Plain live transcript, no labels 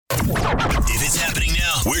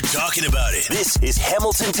We're talking about it. This is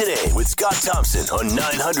Hamilton Today with Scott Thompson on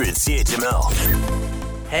 900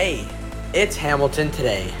 CHML. Hey, it's Hamilton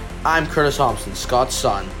Today. I'm Curtis Thompson, Scott's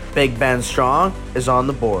son. Big Ben Strong is on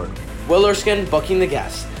the board. Will Erskine booking the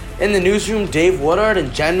guests. In the newsroom, Dave Woodard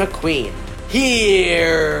and Jen McQueen.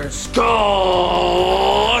 Here's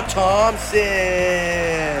Scott Thompson.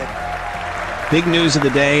 Big news of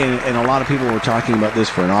the day, and a lot of people were talking about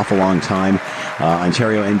this for an awful long time.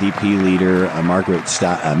 Ontario NDP leader Merritt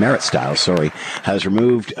Stiles, has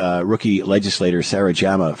removed rookie legislator Sara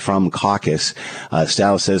Jama from caucus.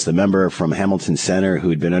 Stiles says the member from Hamilton Centre, who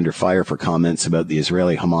had been under fire for comments about the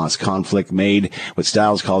Israeli-Hamas conflict, made what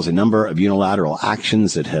Stiles calls a number of unilateral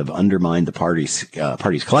actions that have undermined the party's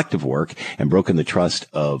collective work and broken the trust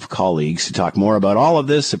of colleagues. To talk more about all of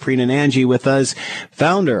this, Sabrina Nanji with us,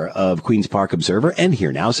 founder of Queen's Park Observer, and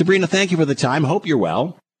here now. Sabrina, thank you for the time. Hope you're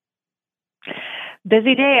well.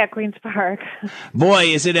 Busy day at Queen's Park. Boy,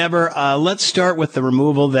 is it ever. Let's start with the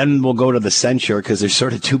removal, then we'll go to the censure, because there's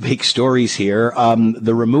sort of two big stories here.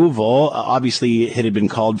 The removal, obviously, it had been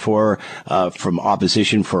called for from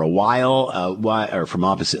opposition for a while, or from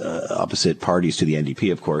opposite parties to the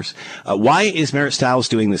NDP, of course. Why is Merritt Stiles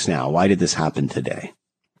doing this now? Why did this happen today?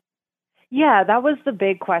 Yeah, that was the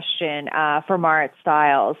big question for Merritt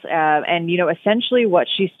Stiles. And, essentially what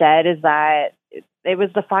she said is that it was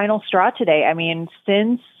the final straw today. I mean,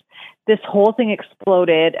 since this whole thing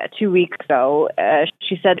exploded 2 weeks ago,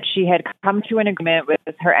 she said she had come to an agreement with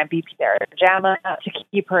her MPP, Sara Jama, to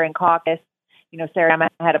keep her in caucus. Sara Jama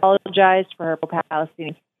had apologized for her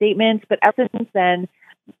pro-Palestinian statements, but ever since then,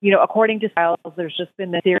 according to Stiles, there's just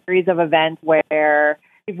been a series of events where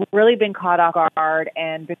they've really been caught off guard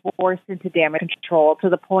and been forced into damage control to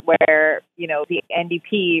the point where, the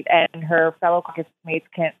NDP and her fellow caucus mates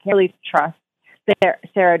can't really trust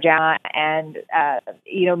Sara Jama, and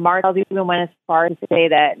Mark even went as far as to say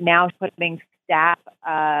that now she's putting staff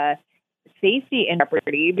safety in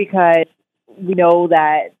jeopardy because we know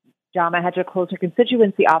that Jama had to close her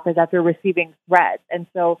constituency office after receiving threats, and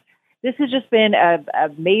so this has just been a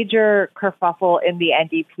major kerfuffle in the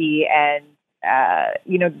NDP, and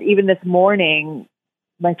even this morning,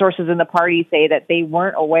 my sources in the party say that they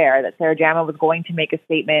weren't aware that Sara Jama was going to make a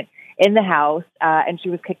statement in the House, and she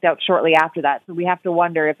was kicked out shortly after that. So we have to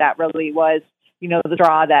wonder if that really was, the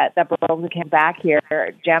straw that broke the can back here.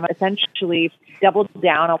 Jama essentially doubled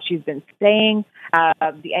down on what she's been saying.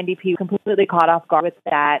 The NDP completely caught off guard with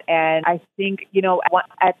that. And I think,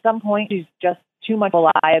 at some point, she's just too much of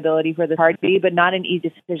a liability for the party, but not an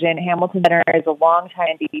easy decision. Hamilton Centre is a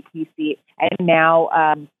long-time NDP seat, and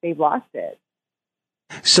now they've lost it.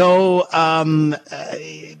 So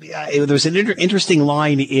there was an interesting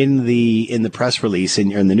line in the press release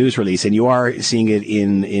and in the news release, and you are seeing it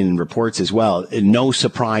in reports as well. No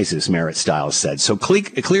surprises, Merritt Stiles said. So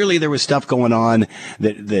clearly there was stuff going on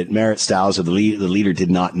that Merritt Stiles, or the leader,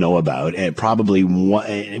 did not know about, and probably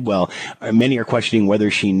many are questioning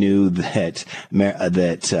whether she knew that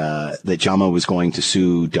Jama was going to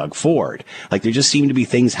sue Doug Ford. Like, there just seemed to be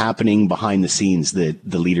things happening behind the scenes that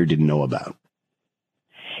the leader didn't know about.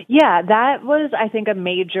 Yeah, that was, I think, a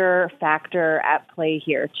major factor at play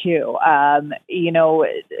here, too.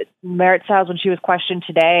 Merritt Stiles, when she was questioned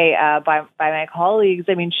today by my colleagues,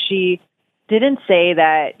 I mean, she didn't say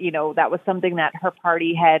that, that was something that her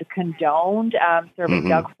party had condoned, serving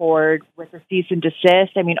Doug Ford with a cease and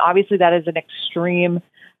desist. I mean, obviously that is an extreme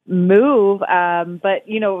move, but,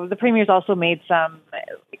 the premier's also made some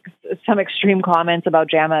extreme comments about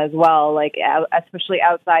Jama as well, like especially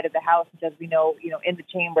outside of the House, because we know, in the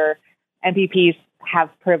chamber, MPPs have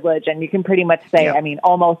privilege, and you can pretty much say, I mean,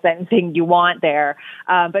 almost anything you want there.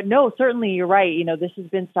 But no, certainly you're right. This has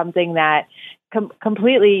been something that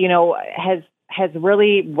completely, has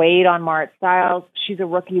really weighed on Merritt Stiles. She's a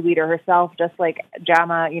rookie leader herself, just like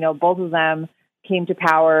Jama. Both of them came to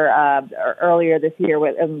power earlier this year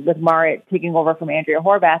with Merritt taking over from Andrea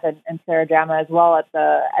Horwath and Sara Jama as well at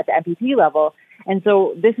the MPP level. And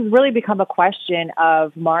so this has really become a question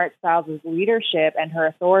of Merritt Stiles' leadership and her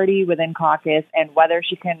authority within caucus and whether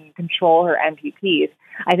she can control her MPPs.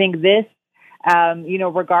 I think this,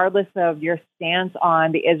 regardless of your stance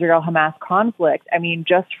on the Israel-Hamas conflict, I mean,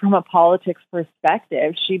 just from a politics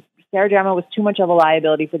perspective, Sara Jama was too much of a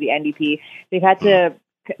liability for the NDP. They've had to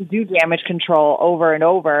do damage control over and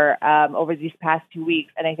over these past 2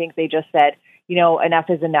 weeks. And I think they just said, enough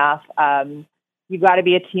is enough. You've got to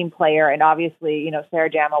be a team player. And obviously, Sara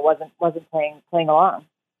Jama wasn't playing along.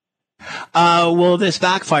 Will this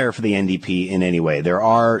backfire for the NDP in any way? There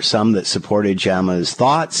are some that supported Jama's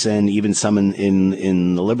thoughts, and even some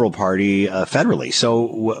in the Liberal Party federally.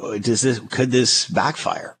 So could this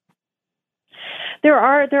backfire? There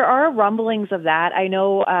are rumblings of that. I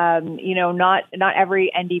know, not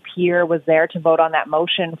every NDPer was there to vote on that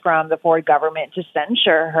motion from the Ford government to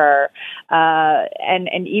censure her,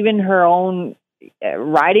 and even her own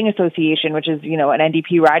riding association, which is an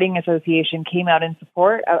NDP riding association, came out in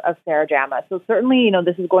support of Sara Jama. So certainly,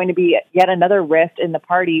 this is going to be yet another rift in the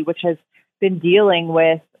party, which has been dealing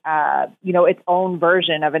with its own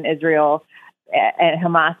version of an Israel and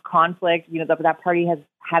Hamas conflict. That party has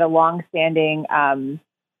had a long-standing,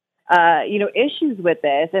 issues with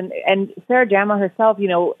this. And Sara Jama herself,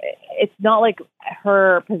 it's not like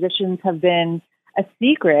her positions have been a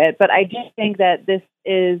secret, but I do think that this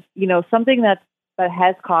is, something that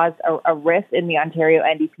has caused a rift in the Ontario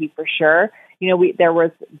NDP for sure. There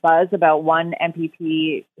was buzz about one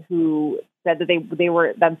MPP who said that they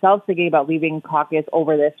were themselves thinking about leaving caucus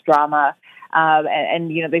over this drama.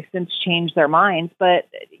 And they've since changed their minds. But,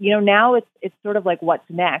 now it's sort of like, what's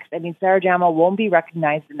next? I mean, Sara Jama won't be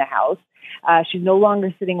recognized in the House. She's no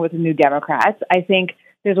longer sitting with the New Democrats. I think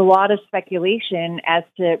there's a lot of speculation as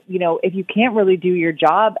to, if you can't really do your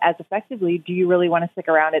job as effectively, do you really want to stick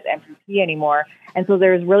around as MPP anymore? And so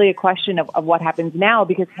there's really a question of what happens now,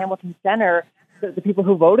 because Hamilton Centre, the people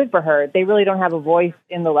who voted for her, they really don't have a voice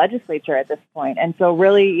in the legislature at this point. And so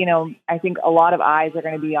really, I think a lot of eyes are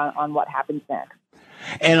going to be on what happens next.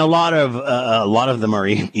 And a lot of them are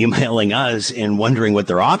emailing us and wondering what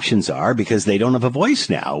their options are, because they don't have a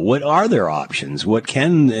voice now. What are their options? What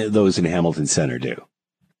can those in Hamilton Centre do?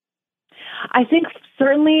 I think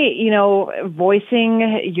certainly,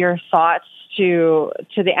 voicing your thoughts to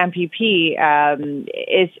the MPP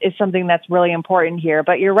is something that's really important here.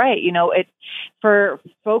 But you're right. For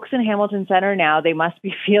folks in Hamilton Centre now, they must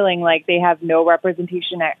be feeling like they have no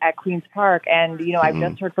representation at Queen's Park. And, I've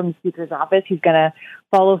just heard from the Speaker's office, he's going to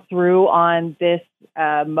follow through on this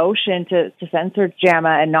motion to censor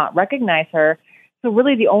Jama and not recognize her. So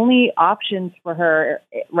really the only options for her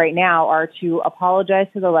right now are to apologize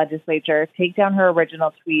to the legislature, take down her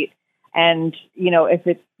original tweet, and, if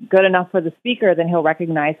it's good enough for the Speaker, then he'll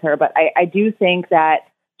recognize her. But I do think that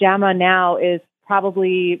Jama now is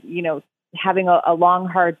probably, having a long,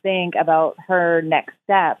 hard think about her next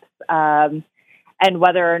steps, and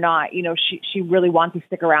whether or not, she really wants to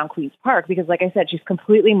stick around Queen's Park, because like I said, she's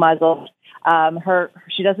completely muzzled.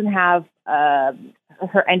 She doesn't have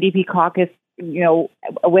her NDP caucus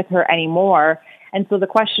with her anymore. And so the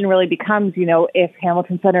question really becomes, if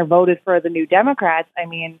Hamilton Centre voted for the New Democrats, I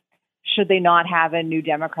mean, should they not have a New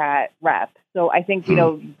Democrat rep? So I think,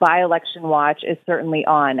 by-election watch is certainly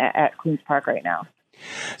on at Queen's Park right now.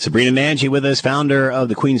 Sabrina Nanji with us, founder of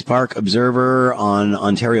the Queen's Park Observer, on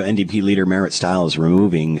Ontario NDP leader Marit Stiles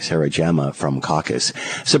removing Sara Jama from caucus.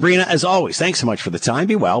 Sabrina, as always, thanks so much for the time.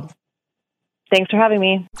 Be well. Thanks for having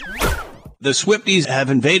me. The Swifties have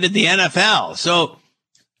invaded the NFL, so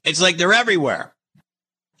it's like they're everywhere.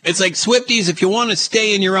 It's like, Swifties, if you want to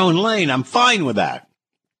stay in your own lane, I'm fine with that.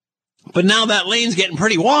 But now that lane's getting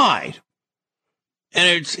pretty wide,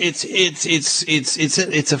 and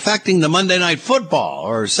it's affecting the Monday Night Football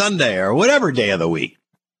or Sunday or whatever day of the week.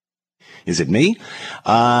 Is it me?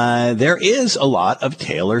 There is a lot of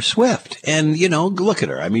Taylor Swift, and look at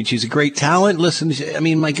her. I mean, she's a great talent. Listen, I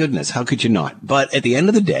mean, my goodness, how could you not? But at the end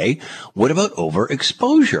of the day, what about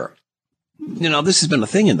overexposure? This has been a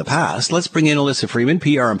thing in the past. Let's bring in Alyssa Freeman,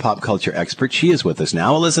 PR and pop culture expert. She is with us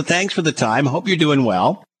now. Alyssa, thanks for the time. Hope you're doing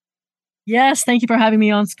well. Yes, thank you for having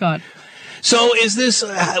me on, Scott. So is this,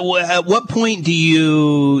 at what point do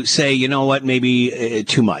you say, maybe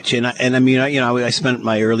too much? And I mean, I spent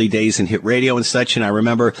my early days in hit radio and such, and I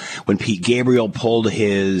remember when Pete Gabriel pulled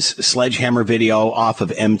his Sledgehammer video off of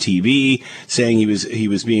MTV saying he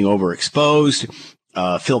was being overexposed.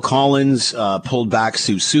 Phil Collins pulled back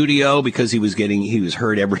Sussudio because he was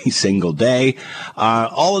heard every single day.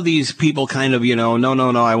 All of these people kind of,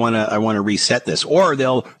 no, I want to reset this. Or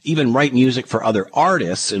they'll even write music for other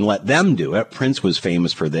artists and let them do it. Prince was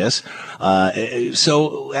famous for this.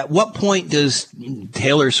 So at what point does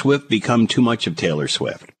Taylor Swift become too much of Taylor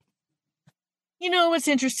Swift? It's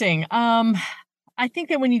interesting. I think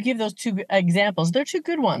that when you give those two examples, they're two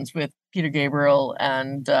good ones with Peter Gabriel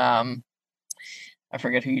and, I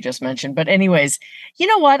forget who you just mentioned, but anyways, you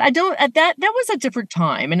know what? That was a different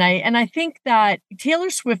time. And I think that Taylor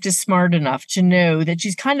Swift is smart enough to know that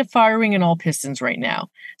she's kind of firing in all pistons right now.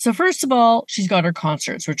 So first of all, she's got her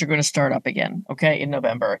concerts, which are going to start up again, okay, in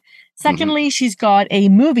November. Secondly, she's got a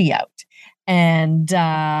movie out. And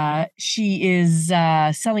she is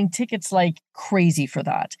selling tickets like crazy for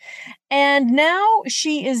that. And now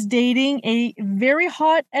she is dating a very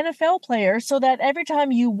hot NFL player, so that every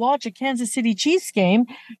time you watch a Kansas City Chiefs game,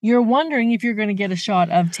 you're wondering if you're going to get a shot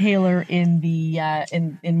of Taylor in the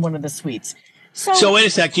in one of the suites. So wait a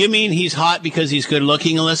sec. Do you mean he's hot because he's good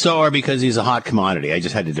looking, Alyssa, or because he's a hot commodity? I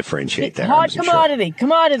just had to differentiate there. Hot commodity,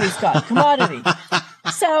 commodity, Scott, commodity.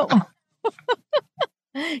 So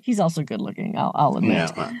he's also good looking, I'll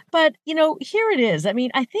admit. Yeah. But, here it is. I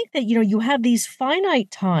mean, I think that, you have these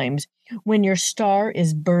finite times when your star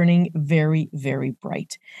is burning very, very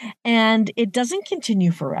bright. And it doesn't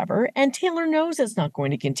continue forever. And Taylor knows it's not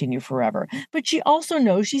going to continue forever. But she also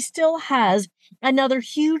knows she still has another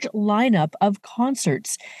huge lineup of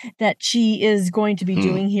concerts that she is going to be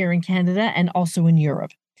doing here in Canada and also in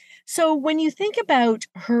Europe. So when you think about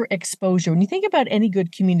her exposure, when you think about any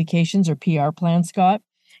good communications or PR plan, Scott,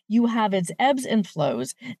 you have its ebbs and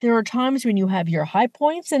flows. There are times when you have your high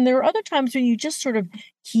points, and there are other times when you just sort of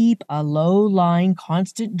keep a low-lying,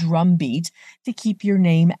 constant drumbeat to keep your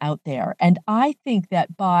name out there. And I think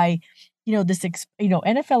that by, this,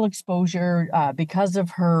 NFL exposure, because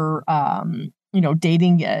of her,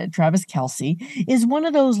 dating Travis Kelce, is one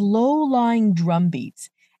of those low-lying drumbeats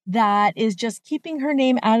that is just keeping her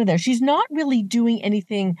name out of there. She's not really doing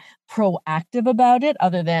anything proactive about it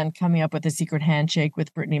other than coming up with a secret handshake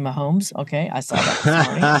with Brittany Mahomes. Okay, I saw that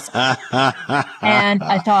this morning. And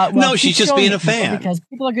I thought, well, no, she's just being a fan. Because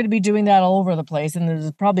people are going to be doing that all over the place, and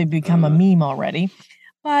it's probably become a meme already.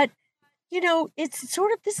 But, it's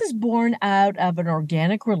sort of, this is born out of an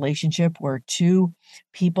organic relationship where two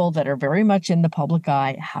people that are very much in the public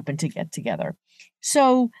eye happen to get together.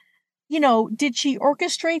 So, did she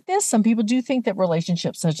orchestrate this? Some people do think that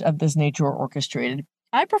relationships such of this nature are orchestrated.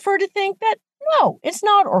 I prefer to think that no, it's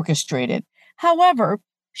not orchestrated. However,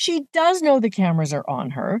 she does know the cameras are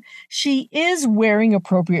on her. She is wearing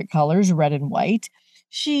appropriate colors, red and white.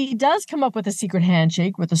 She does come up with a secret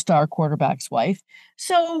handshake with the star quarterback's wife.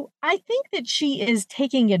 So I think that she is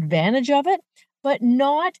taking advantage of it, but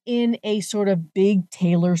not in a sort of big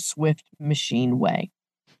Taylor Swift machine way.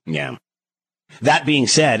 Yeah. That being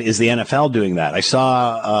said, is the NFL doing that? I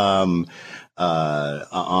saw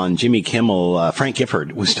on Jimmy Kimmel, Frank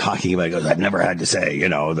Gifford was talking about. He goes, "I've never had to say,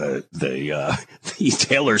 the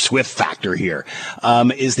Taylor Swift factor here."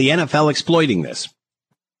 Is the NFL exploiting this?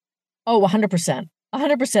 Oh, 100%.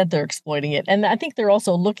 100% they're exploiting it, and I think they're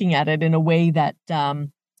also looking at it in a way that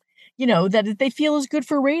that they feel is good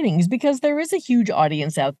for ratings, because there is a huge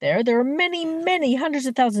audience out there. There are many, many hundreds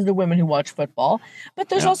of thousands of women who watch football, but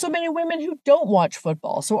there's also many women who don't watch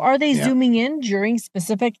football. So are they zooming in during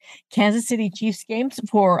specific Kansas City Chiefs games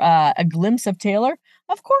for a glimpse of Taylor?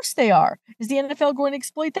 Of course they are. Is the NFL going to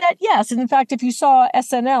exploit that? Yes. And in fact, if you saw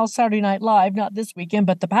SNL, Saturday Night Live, not this weekend,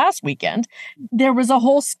 but the past weekend, there was a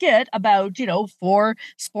whole skit about, 4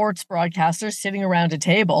 sports broadcasters sitting around a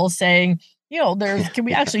table saying, can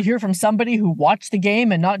we actually hear from somebody who watched the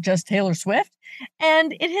game and not just Taylor Swift?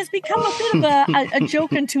 And it has become a bit of a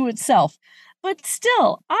joke unto itself. But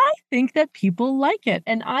still, I think that people like it.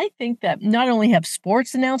 And I think that not only have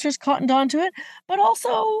sports announcers cottoned onto it, but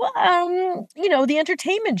also, the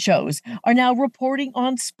entertainment shows are now reporting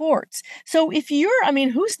on sports. So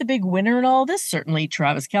who's the big winner in all this? Certainly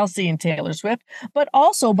Travis Kelce and Taylor Swift, but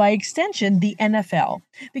also by extension, the NFL.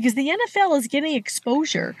 Because the NFL is getting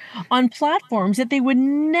exposure on platforms that they would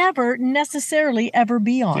never necessarily ever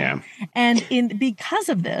be on. Yeah. And because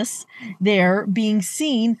of this, they're being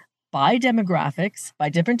seen by different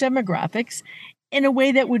demographics, in a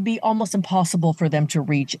way that would be almost impossible for them to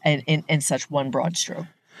reach in such one broad stroke.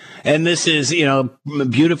 And this is,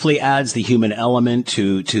 beautifully adds the human element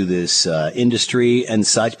to this industry and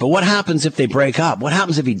such. But what happens if they break up? What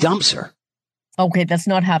happens if he dumps her? Okay, that's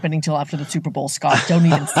not happening till after the Super Bowl, Scott. Don't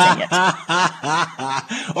even say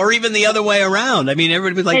it. Or even the other way around. I mean,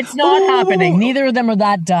 everybody's like, it's not happening. Neither of them are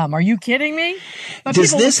that dumb. Are you kidding me? But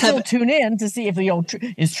people will still tune in to see if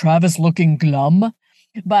is Travis looking glum?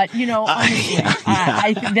 But honestly,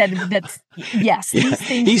 I think that's yes. These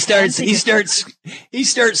things he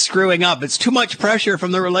starts screwing up. It's too much pressure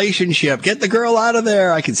from the relationship. Get the girl out of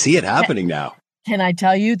there. I can see it happening now. Can I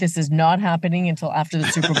tell you, this is not happening until after the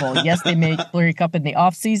Super Bowl. Yes, they may break up in the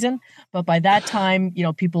off season, but by that time,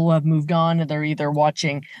 people will have moved on and they're either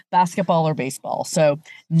watching basketball or baseball. So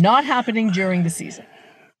not happening during the season.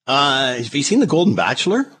 Have you seen The Golden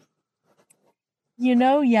Bachelor?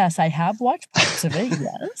 Yes, I have watched parts of it.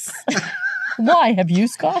 Yes. Why have you,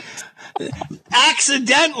 Scott?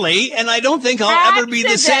 accidentally, and I don't think I'll ever be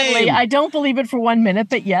the same. I don't believe it for 1 minute,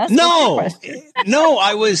 but yes. No, no,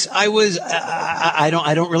 I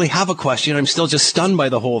don't really have a question. I'm still just stunned by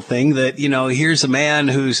the whole thing that, here's a man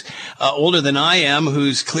who's older than I am,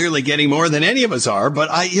 who's clearly getting more than any of us are. But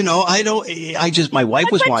my wife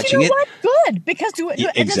was watching it. What? Good. Because does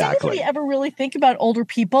anybody ever really think about older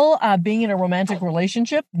people being in a romantic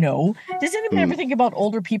relationship? No. Does anybody ever think about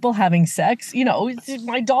older people having sex? It's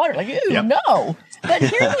my daughter, like, ew, yep. No. But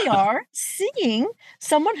here we are seeing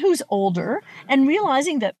someone who's older and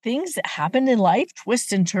realizing that things that happen in life,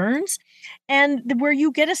 twists and turns, and where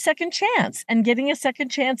you get a second chance and getting a second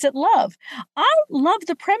chance at love. I love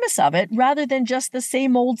the premise of it rather than just the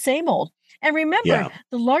same old, same old. And remember,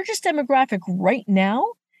 the largest demographic right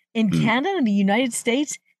now in Canada and the United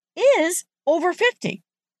States is over 50.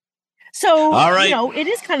 So, it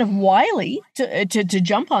is kind of wily to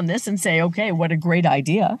jump on this and say, okay, what a great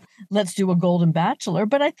idea. Let's do a Golden Bachelor.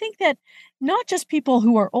 But I think that not just people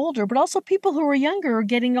who are older, but also people who are younger are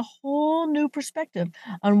getting a whole new perspective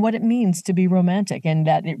on what it means to be romantic and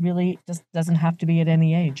that it really just doesn't have to be at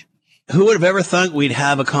any age. Who would have ever thought we'd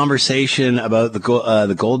have a conversation about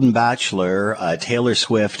the Golden Bachelor, Taylor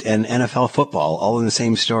Swift, and NFL football all in the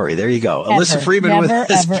same story? There you go. Alyssa Freeman with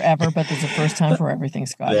us. Ever. But there's a first time for everything,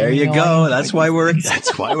 Scott. There you go. That's why we're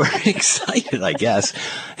excited, I guess.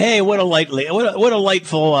 Hey, what a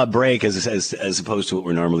lightful break as opposed to what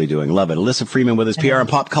we're normally doing. Love it. Alyssa Freeman with us, PR and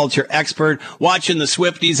pop culture expert, watching the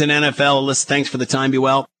Swifties and NFL. Alyssa, thanks for the time. Be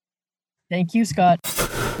well. Thank you, Scott.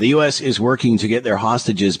 The U.S. is working to get their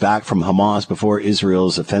hostages back from Hamas before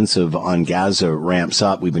Israel's offensive on Gaza ramps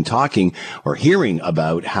up. We've been talking or hearing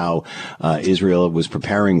about how Israel was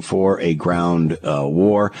preparing for a ground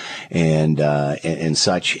war and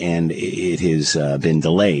such, and it has been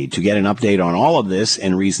delayed. To get an update on all of this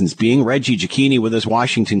and reasons being, Reggie Giacchini with us,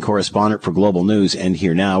 Washington correspondent for Global News, and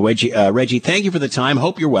here now. Reggie, thank you for the time.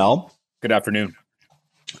 Hope you're well. Good afternoon.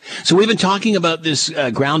 So we've been talking about this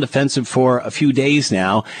ground offensive for a few days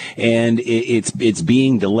now, and it's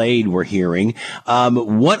being delayed, we're hearing.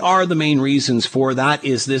 What are the main reasons for that?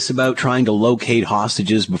 Is this about trying to locate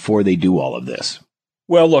hostages before they do all of this?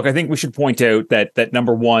 Well, look, I think we should point out that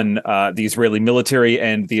number one, the Israeli military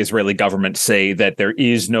and the Israeli government say that there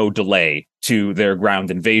is no delay to their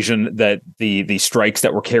ground invasion, that the strikes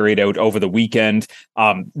that were carried out over the weekend,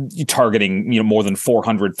 targeting more than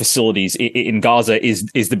 400 facilities in Gaza is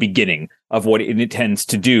the beginning of what it intends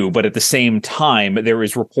to do. But at the same time, there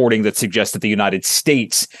is reporting that suggests that the United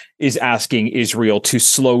States is asking Israel to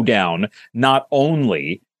slow down, not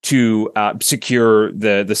only to secure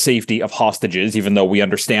the safety of hostages, even though we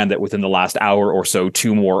understand that within the last hour or so,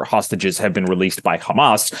 2 more hostages have been released by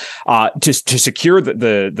Hamas, to secure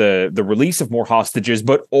the release of more hostages,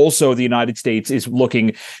 but also the United States is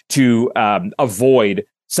looking to avoid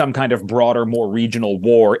some kind of broader, more regional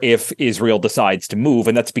war if Israel decides to move.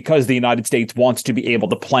 And that's because the United States wants to be able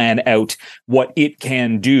to plan out what it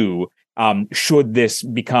can do should this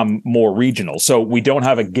become more regional. So we don't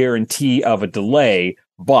have a guarantee of a delay,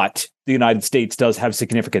 but the United States does have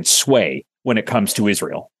significant sway when it comes to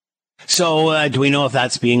Israel. So do we know if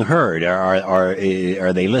that's being heard? Are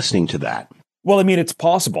they listening to that? Well, I mean, it's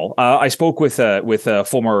possible. I spoke with a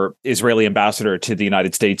former Israeli ambassador to the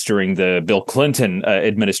United States during the Bill Clinton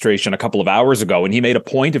administration a couple of hours ago, and he made a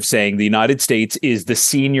point of saying the United States is the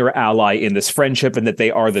senior ally in this friendship and that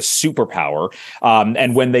they are the superpower.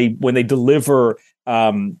 And when they deliver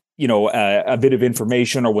a bit of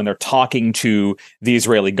information, or when they're talking to the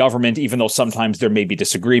Israeli government, even though sometimes there may be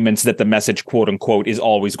disagreements, that the message, quote unquote, is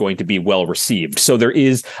always going to be well received. So there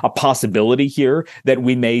is a possibility here that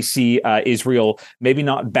we may see Israel maybe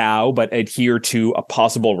not bow, but adhere to a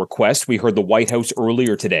possible request. We heard the White House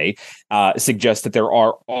earlier today suggest that there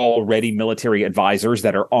are already military advisors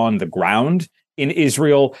that are on the ground in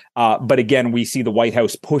Israel. But again, we see the White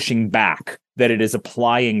House pushing back, that it is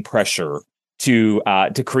applying pressure to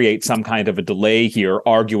create some kind of a delay here,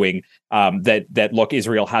 arguing that look,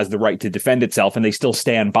 Israel has the right to defend itself, and they still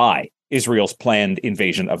stand by Israel's planned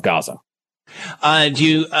invasion of Gaza.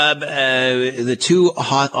 The 2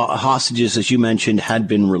 hostages, as you mentioned, had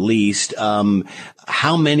been released.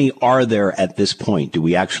 How many are there at this point? Do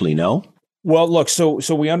we actually know? Well, look, so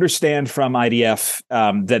we understand from IDF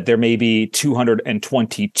that there may be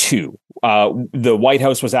 222. The White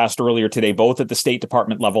House was asked earlier today, both at the State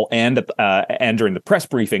Department level and during the press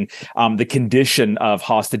briefing, the condition of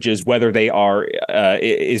hostages, whether they are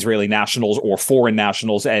Israeli nationals or foreign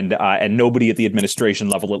nationals, and nobody at the administration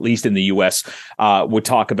level, at least in the U.S., would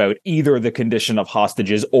talk about either the condition of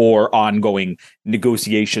hostages or ongoing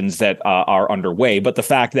negotiations that are underway. But the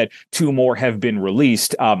fact that two more have been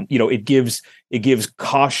released, it gives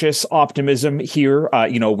cautious optimism here.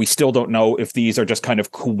 We still don't know if these are just kind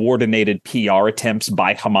of coordinated PR attempts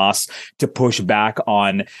by Hamas to push back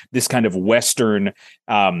on this kind of Western,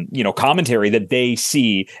 commentary that they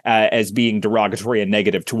see as being derogatory and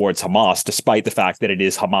negative towards Hamas, despite the fact that it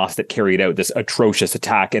is Hamas that carried out this atrocious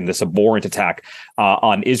attack and this abhorrent attack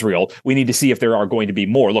on Israel. We need to see if there are going to be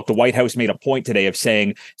more. Look, the White House made a point today of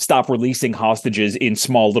saying, stop releasing hostages in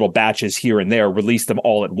small little batches here and there, release them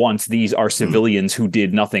all at once. These are civilians who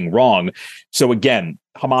did nothing wrong. So again,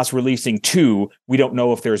 Hamas releasing two, we don't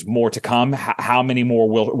know if there's more to come. How many more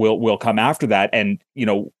will come after that? And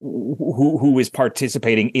who is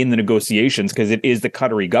participating in the negotiations? Because it is the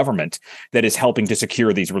Qatari government that is helping to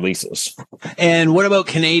secure these releases. And what about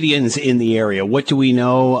Canadians in the area? What do we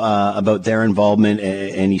know about their involvement?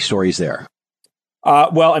 Any stories there?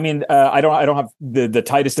 I don't have the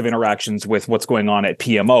tightest of interactions with what's going on at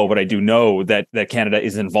PMO, but I do know that Canada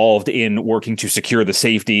is involved in working to secure the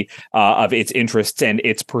safety of its interests and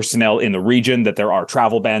its personnel in the region, that there are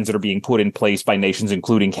travel bans that are being put in place by nations,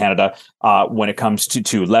 including Canada, when it comes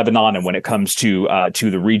to Lebanon and when it comes to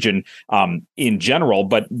the region in general.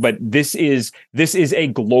 But this is a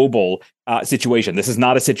global situation. This is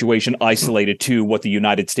not a situation isolated to what the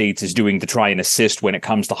United States is doing to try and assist when it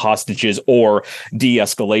comes to hostages or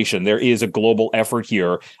de-escalation. There is a global effort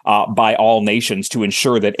here by all nations to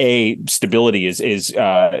ensure that A, stability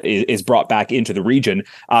is brought back into the region,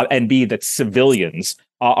 and B, that civilians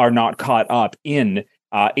are not caught up in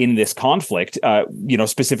this conflict,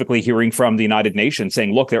 specifically hearing from the United Nations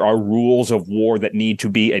saying, look, there are rules of war that need to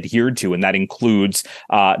be adhered to, and that includes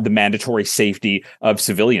the mandatory safety of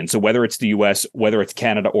civilians. So whether it's the U.S., whether it's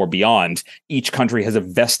Canada or beyond, each country has a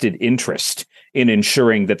vested interest in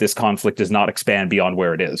ensuring that this conflict does not expand beyond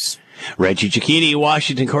where it is. Reggie Cicchini,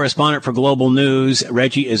 Washington correspondent for Global News.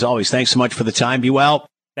 Reggie, as always, thanks so much for the time. Be well.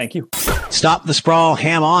 Thank you. Stop the Sprawl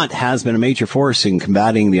Hamont has been a major force in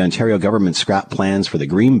combating the Ontario government's scrap plans for the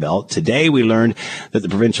Greenbelt. Today, we learned that the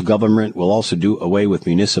provincial government will also do away with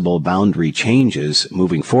municipal boundary changes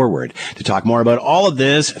moving forward. To talk more about all of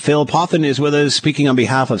this, Phil Pothin is with us, speaking on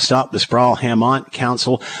behalf of Stop the Sprawl Hamont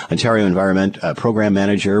Council, Ontario Environment Program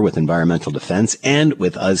Manager with Environmental Defence, and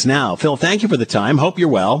with us now. Phil, thank you for the time. Hope you're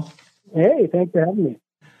well. Hey, thanks for having me.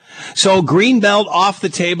 So Greenbelt off the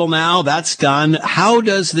table now. That's done. How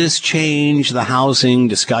does this change the housing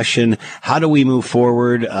discussion? How do we move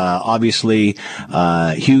forward? Obviously,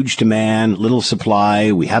 huge demand, little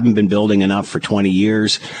supply. We haven't been building enough for 20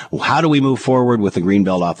 years. How do we move forward with the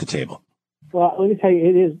Greenbelt off the table? Well, let me tell you,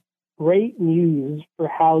 it is great news for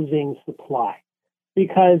housing supply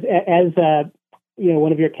because as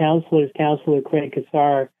one of your counselors, Councillor Craig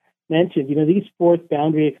Kassar, mentioned, these fourth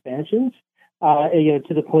boundary expansions,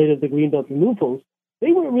 to the point of the Greenbelt removals,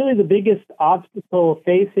 they were really the biggest obstacle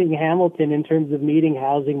facing Hamilton in terms of meeting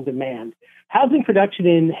housing demand. Housing production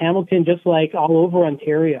in Hamilton, just like all over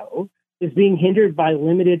Ontario, is being hindered by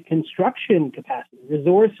limited construction capacity,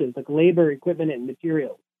 resources like labor, equipment, and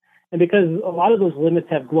materials. And because a lot of those limits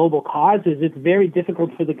have global causes, it's very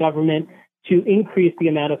difficult for the government to increase the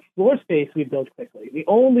amount of floor space we build quickly. The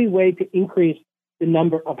only way to increase the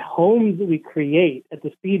number of homes that we create at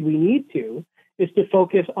the speed we need to is to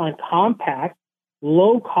focus on compact,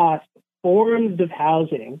 low-cost forms of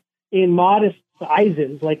housing in modest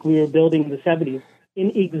sizes like we were building in the 70s in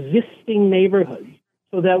existing neighborhoods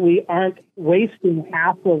so that we aren't wasting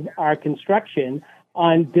half of our construction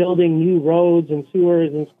on building new roads and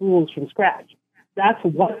sewers and schools from scratch. That's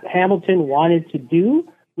what Hamilton wanted to do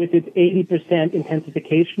with its 80%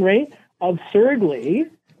 intensification rate. Absurdly,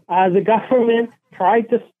 the government tried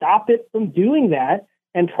to stop it from doing that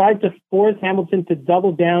and tried to force Hamilton to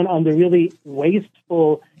double down on the really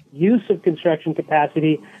wasteful use of construction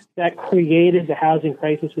capacity that created the housing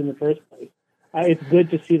crisis in the first place. It's good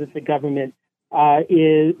to see that the government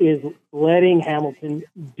is letting Hamilton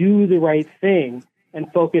do the right thing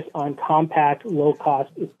and focus on compact,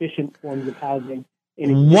 low-cost, efficient forms of housing.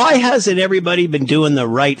 Why hasn't everybody been doing the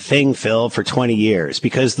right thing, Phil, for 20 years?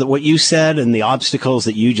 Because what you said and the obstacles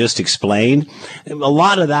that you just explained, a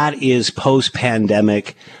lot of that is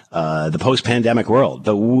post-pandemic the post-pandemic world.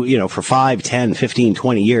 For 5, 10, 15,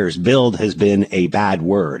 20 years, build has been a bad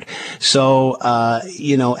word. So,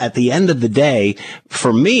 at the end of the day,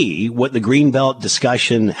 for me, what the Greenbelt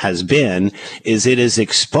discussion has been is it has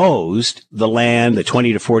exposed the land, the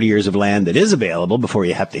 20 to 40 years of land that is available before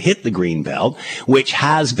you have to hit the Greenbelt, which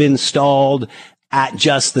has been stalled at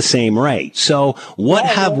just the same rate. So what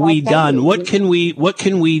have we done? What can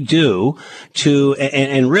we do to,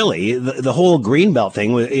 and really the whole Greenbelt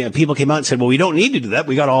thing, people came out and said, well, we don't need to do that.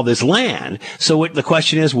 We got all this land. So the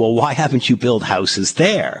question is, well, why haven't you built houses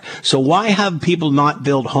there? So why have people not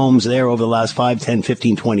built homes there over the last 5, 10,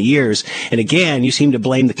 15, 20 years? And again, you seem to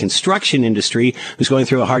blame the construction industry, who's going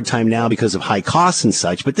through a hard time now because of high costs and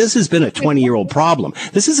such. But this has been a 20-year-old problem.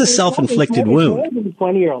 This is a self-inflicted wound. It's a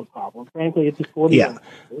 20-year-old problem. Frankly, it's a 40-year-old. Yeah,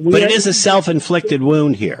 but it is a self-inflicted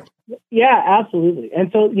wound here. Yeah, absolutely. And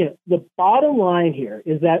so, the bottom line here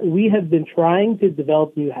is that we have been trying to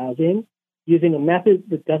develop new housing using a method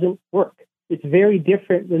that doesn't work. It's very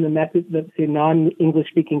different than the method that, say, non-English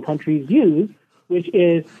speaking countries use, which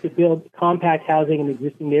is to build compact housing in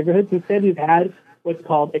existing neighborhoods. Instead, we've had what's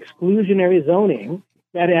called exclusionary zoning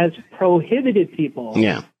that has prohibited people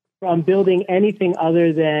from building anything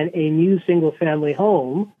other than a new single-family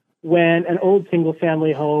home when an old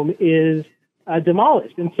single-family home is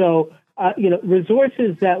demolished. And so,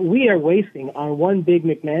 resources that we are wasting on one big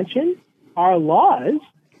McMansion are laws,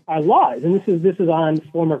 and this is on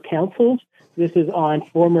former councils, this is on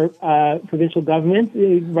former provincial governments,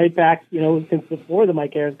 right back, since before the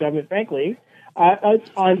Mike Harris government, frankly,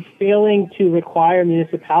 on failing to require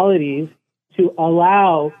municipalities to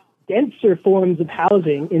allow denser forms of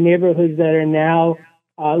housing in neighborhoods that are now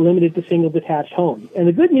limited to single detached homes. And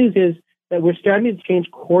the good news is that we're starting to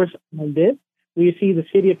change course on this. We see the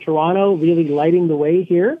city of Toronto really lighting the way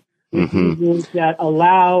here. We see rules that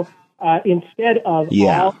allow, instead of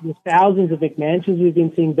all the thousands of McMansions we've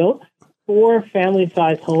been seeing built, 4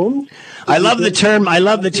 family-sized homes. I love the term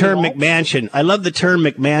McMansion. I love the term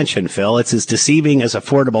McMansion, Phil. It's as deceiving as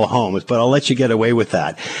affordable homes, but I'll let you get away with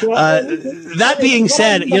that. That being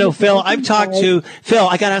said, Phil, I got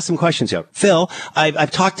to ask some questions here. Phil,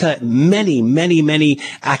 I've talked to many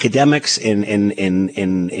academics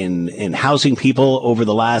in housing people over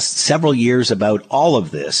the last several years about all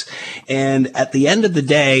of this. And at the end of the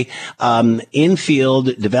day,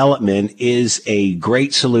 infield development is a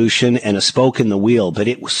great solution and a spoke in the wheel, but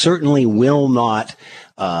it certainly will not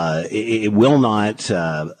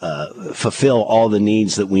fulfill all the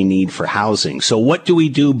needs that we need for housing. So what do we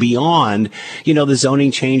do beyond, the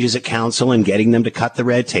zoning changes at council and getting them to cut the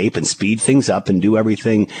red tape and speed things up and do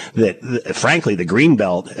everything that, frankly, the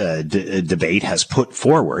Greenbelt debate has put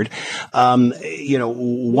forward? How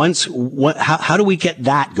do we get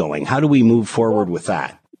that going? How do we move forward with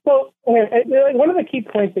that? So one of the key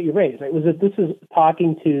points that you raised, right, was that this is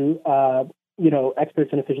talking to,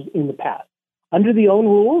 experts and officials in the past. Under the old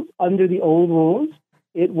rules,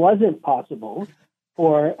 it wasn't possible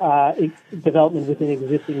for development within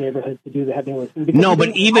existing neighborhoods to do the heavy lifting. No, but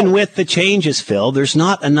even with the changes, Phil, there's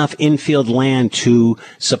not enough infield land to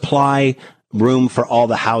supply room for all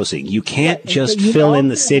the housing. You can't just fill in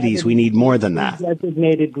the cities. We need more than that.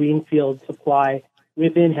 Designated greenfield supply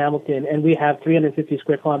within Hamilton, and we have 350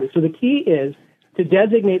 square kilometers. So the key is to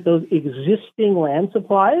designate those existing land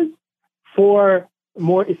supplies for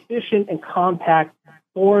more efficient and compact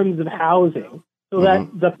forms of housing so that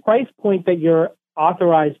the price point that you're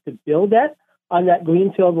authorized to build at on that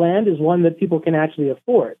greenfield land is one that people can actually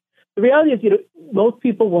afford. The reality is, most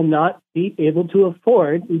people will not be able to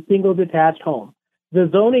afford a single detached home. The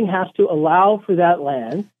zoning has to allow for that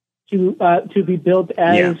land to be built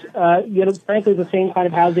as, frankly, the same kind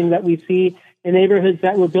of housing that we see in neighborhoods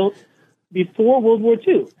that were built before World War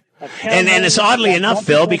II. And it's oddly enough,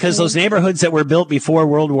 Phil, because those neighborhoods that were built before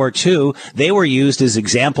World War II, they were used as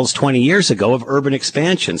examples 20 years ago of urban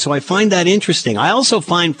expansion. So I find that interesting. I also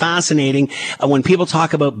find fascinating when people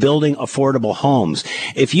talk about building affordable homes.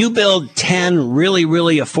 If you build 10 really,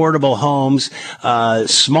 really affordable homes,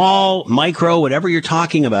 small, micro, whatever you're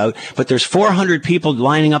talking about, but there's 400 people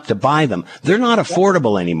lining up to buy them, they're not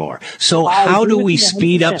affordable anymore. So how do we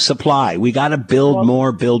speed up supply? We got to build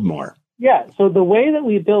more. Yeah, so the way that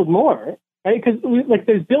we build more, right, because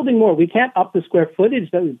there's building more. We can't up the square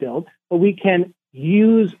footage that we build, but we can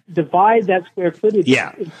divide that square footage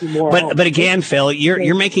Yeah. into more homes. But again, Phil,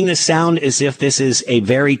 you're making this sound as if this is a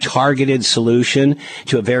very targeted solution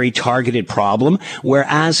to a very targeted problem.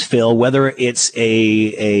 Whereas, Phil, whether it's a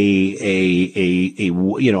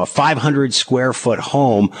 500 square foot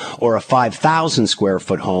home or a 5,000 square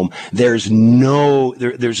foot home, there's no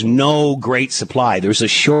great supply. There's a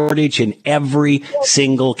shortage in every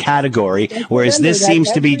single category. Whereas this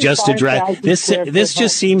seems to be just this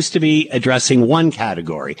just seems to be addressing one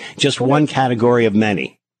category, just one category of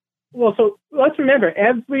many. Well, so let's remember,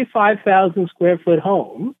 every 5,000 square foot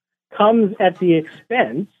home comes at the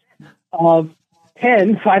expense of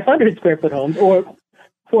 10 500 square foot homes, or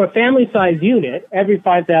for a family size unit, every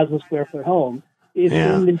 5,000 square foot home is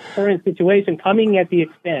in the current situation coming at the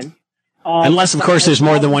expense of... Unless, of course, there's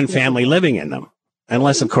more than one family living in them.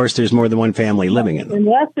 Unless there's more than one family living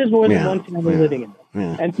in them.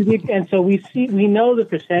 Yeah. And so we know the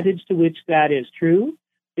percentage to which that is true,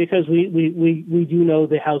 because we do know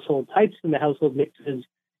the household types and the household mixes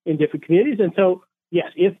in different communities. And so,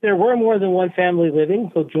 yes, if there were more than one family living,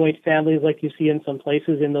 so joint families like you see in some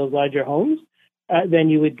places in those larger homes, then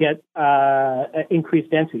you would get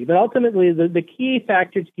increased density. But ultimately, the key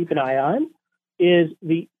factor to keep an eye on is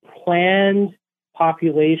the planned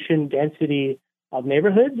population density of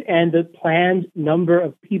neighborhoods and the planned number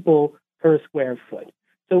of people per square foot.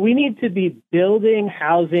 So we need to be building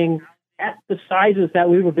housing at the sizes that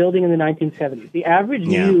we were building in the 1970s. The average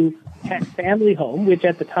new family home, which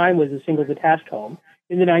at the time was a single detached home,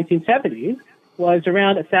 in the 1970s was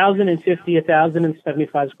around 1,050,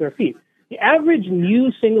 1,075 square feet. The average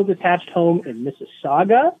new single detached home in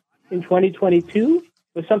Mississauga in 2022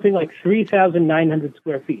 was something like 3,900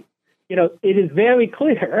 square feet. It is very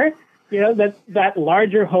clear that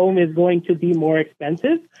larger home is going to be more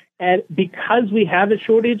expensive. And because we have a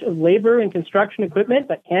shortage of labor and construction equipment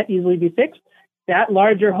that can't easily be fixed, that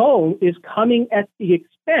larger home is coming at the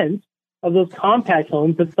expense of those compact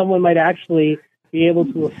homes that someone might actually be able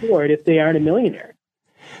to afford if they aren't a millionaire.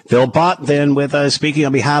 Phil Bott then with us, speaking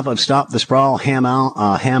on behalf of Stop the Sprawl, Ham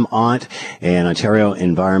Aunt, and Ontario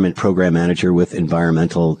Environment Program Manager with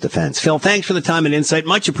Environmental Defence. Phil, thanks for the time and insight.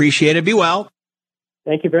 Much appreciated. Be well.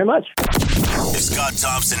 Thank you very much. If Scott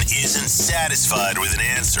Thompson isn't satisfied with an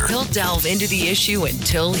answer, he'll delve into the issue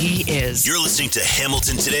until he is. You're listening to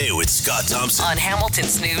Hamilton Today with Scott Thompson on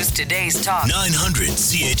Hamilton's News Today's Talk 900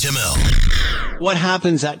 CHML. What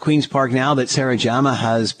happens at Queen's Park now that Sara Jama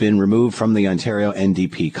has been removed from the Ontario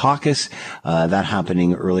NDP caucus? That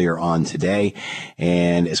happening earlier on today,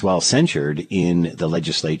 and as well censured in the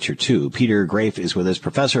legislature too. Peter Grafe is with us,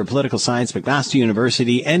 professor of political science, McMaster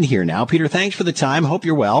University, and here now. Peter, thanks for the time. Hope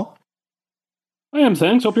you're well. I am,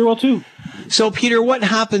 thanks. Hope you're well, too. So, Peter, what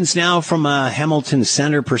happens now from a Hamilton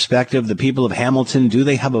Centre perspective? The people of Hamilton, do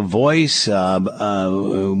they have a voice?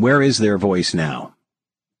 Where is their voice now?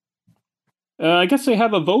 I guess they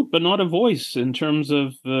have a vote, but not a voice in terms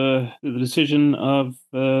of the decision of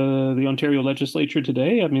the Ontario legislature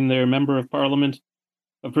today. I mean, their member of parliament,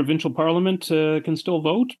 of provincial parliament, can still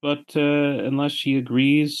vote, but unless she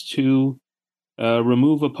agrees to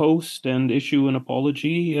remove a post and issue an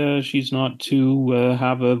apology, she's not to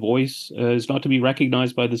have a voice, is not to be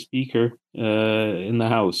recognized by the speaker in the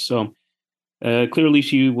House. So clearly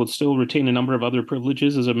she will still retain a number of other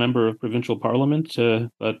privileges as a member of provincial parliament,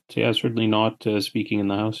 but certainly not speaking in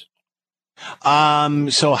the House.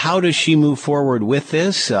 So how does she move forward with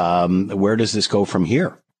this? Where does this go from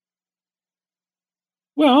here?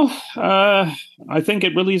 Well, I think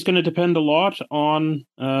it really is going to depend a lot on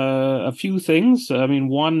a few things. I mean,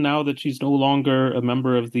 one, now that she's no longer a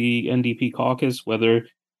member of the NDP caucus, whether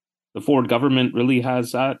the Ford government really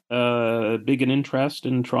has that big an interest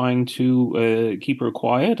in trying to keep her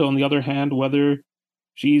quiet. On the other hand, whether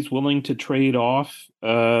she's willing to trade off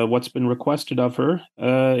what's been requested of her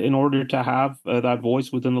in order to have that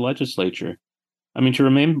voice within the legislature. I mean, she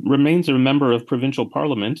remains a member of provincial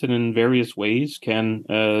parliament and in various ways can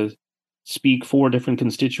speak for different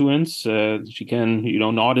constituents. She can,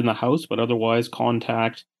 not in the House, but otherwise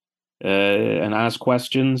contact and ask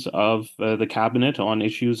questions of the cabinet on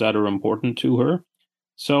issues that are important to her.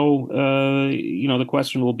 So, the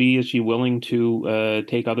question will be, is she willing to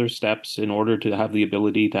take other steps in order to have the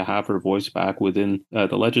ability to have her voice back within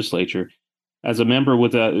the legislature? As a member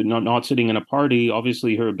with not sitting in a party,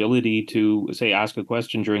 obviously her ability to, say, ask a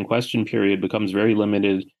question during question period becomes very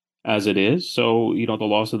limited as it is. So, the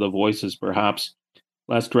loss of the voice is perhaps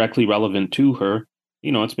less directly relevant to her.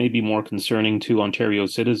 It's maybe more concerning to Ontario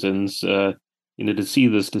citizens, to see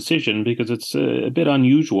this decision, because it's a bit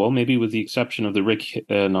unusual, maybe with the exception of the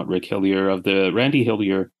Randy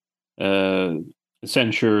Hillier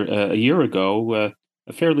censure a year ago,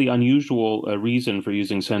 a fairly unusual reason for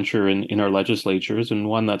using censure in our legislatures, and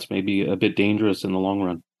one that's maybe a bit dangerous in the long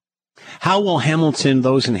run. How will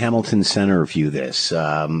those in Hamilton Center view this?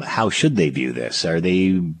 How should they view this? Are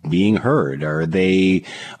they being heard? Are they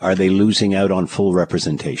losing out on full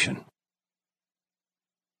representation?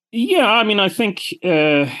 Yeah, I mean, I think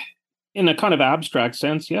in a kind of abstract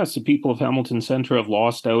sense, yes, the people of Hamilton Center have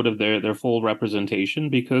lost out of their full representation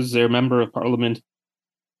because their member of parliament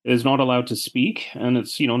is not allowed to speak, and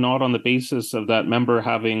it's not on the basis of that member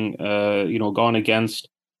having gone against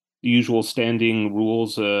the usual standing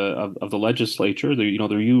rules of the legislature. Their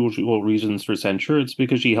usual reasons for censure. It's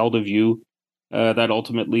because she held a view that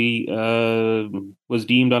ultimately was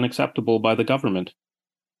deemed unacceptable by the government.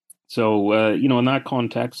 So in that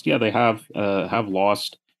context, yeah, they have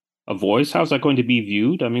lost a voice. How's that going to be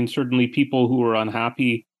viewed? I mean, certainly people who are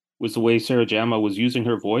unhappy with the way Sara Jama was using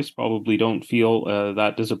her voice probably don't feel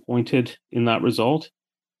that disappointed in that result.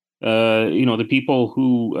 The people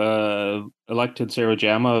who elected Sara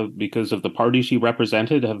Jama because of the party she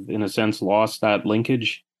represented have, in a sense, lost that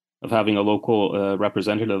linkage of having a local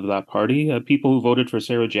representative of that party. People who voted for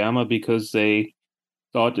Sara Jama because they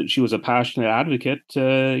thought that she was a passionate advocate,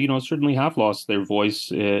 certainly have lost their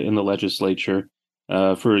voice in the legislature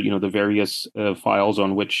for the various files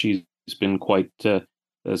on which she's been quite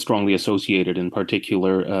strongly associated, in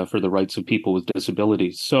particular for the rights of people with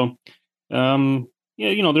disabilities. So,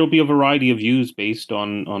 there'll be a variety of views based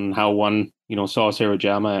on how one saw Sara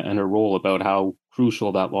Jama and her role, about how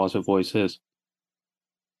crucial that loss of voice is.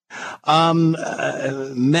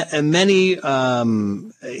 Many,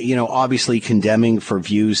 obviously condemning for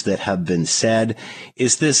views that have been said.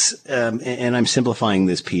 Is this, and I'm simplifying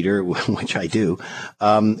this, Peter, which I do,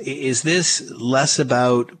 is this less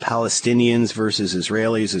about Palestinians versus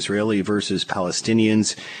Israelis, Israeli versus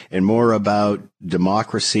Palestinians, and more about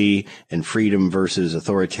democracy and freedom versus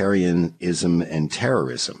authoritarianism and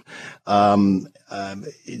terrorism?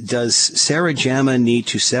 Does Sara Jama need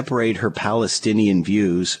to separate her Palestinian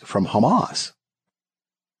views from Hamas?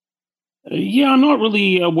 Yeah, I'm not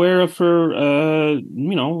really aware of her,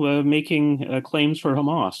 making claims for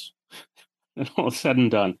Hamas. All said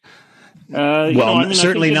and done.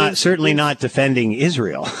 Certainly not defending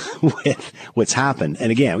Israel with what's happened.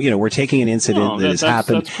 And again, we're taking an incident that has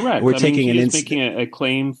happened. That's correct. We're taking an incident, making a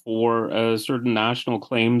claim for certain national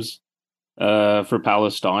claims for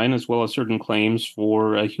Palestine, as well as certain claims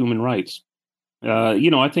for human rights.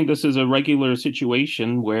 I think this is a regular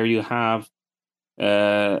situation where you have,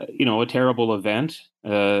 a terrible event,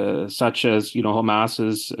 such as,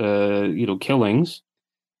 Hamas's, killings,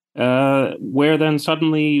 where then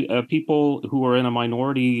suddenly people who are in a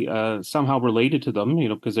minority somehow related to them,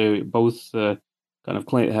 because they both kind of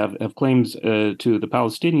have claims to the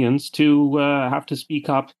Palestinians, to have to speak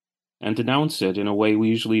up and denounce it in a way we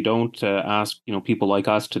usually don't ask, people like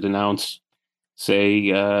us to denounce, say,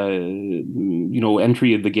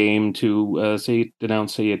 entry of the game to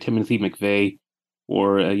denounce, say, a Timothy McVeigh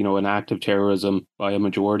or, an act of terrorism by a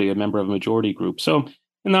member of a majority group. So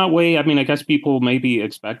in that way, I mean, I guess people maybe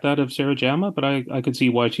expect that of Sara Jama, but I could see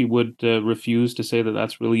why she would refuse to say that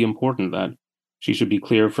that's really important, that she should be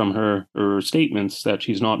clear from her statements that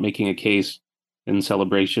she's not making a case in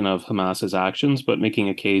celebration of Hamas's actions, but making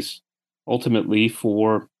a case ultimately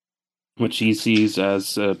for what she sees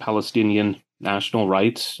as Palestinian national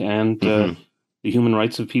rights and the human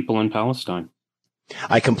rights of people in Palestine.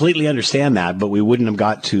 I completely understand that, but we wouldn't have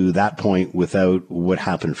got to that point without what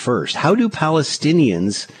happened first. How do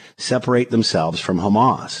Palestinians separate themselves from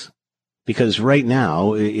Hamas? Because right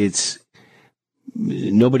now it's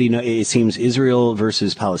it seems Israel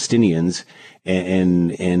versus Palestinians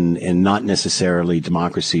and not necessarily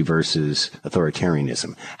democracy versus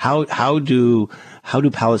authoritarianism. How do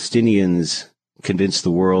Palestinians convince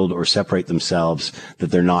the world or separate themselves that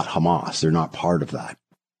they're not Hamas, they're not part of that?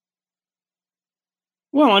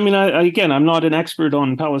 Well, I mean, I'm not an expert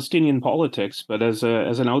on Palestinian politics, but as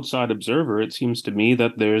an outside observer, it seems to me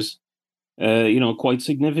that there's quite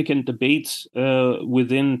significant debates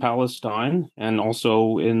within Palestine and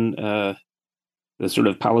also in the sort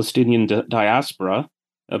of Palestinian diaspora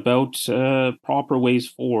about proper ways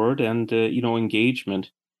forward and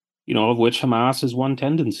engagement, of which Hamas is one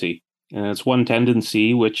tendency, and it's one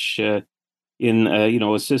tendency which in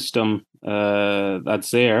a system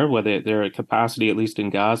that's there, where their capacity, at least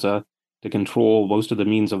in Gaza, to control most of the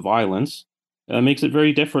means of violence, makes it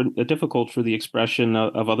very difficult for the expression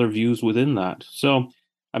of other views within that. So,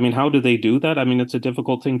 I mean, how do they do that? I mean, it's a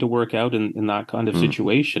difficult thing to work out in that kind of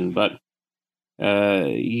situation. But,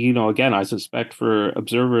 again, I suspect for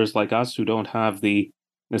observers like us who don't have the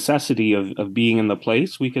necessity of being in the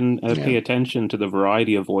place, we can pay attention to the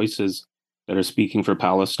variety of voices that are speaking for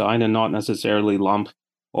Palestine and not necessarily lump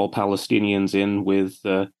all Palestinians in with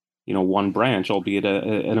one branch, albeit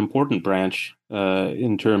an important branch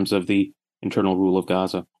in terms of the internal rule of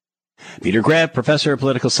Gaza. Peter Greb, Professor of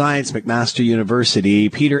Political Science, McMaster University.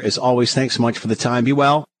 Peter, as always, thanks so much for the time. Be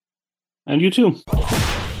well. And you too.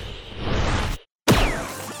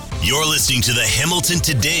 You're listening to the Hamilton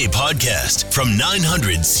Today podcast from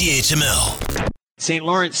 900 CHML. St.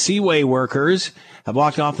 Lawrence Seaway workers have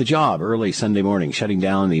walked off the job early Sunday morning, shutting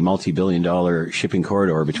down the multi-billion-dollar shipping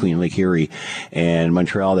corridor between Lake Erie and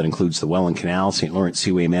Montreal that includes the Welland Canal. St. Lawrence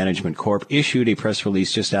Seaway Management Corp. issued a press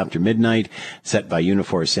release just after midnight, set by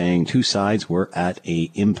Unifor, saying two sides were at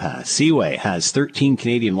a impasse. Seaway has 13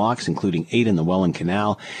 Canadian locks, including 8 in the Welland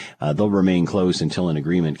Canal. They'll remain closed until an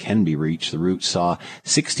agreement can be reached. The route saw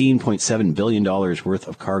 $16.7 billion worth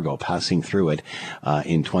of cargo passing through it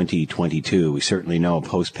in 2022. We certainly know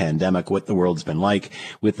post-pandemic what the world's been like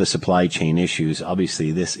with the supply chain issues.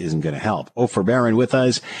 Obviously, this isn't going to help. Ofer Barron with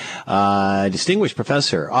us, distinguished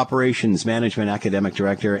professor, operations management academic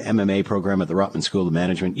director, MMA program at the Rotman School of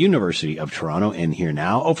Management, University of Toronto, and here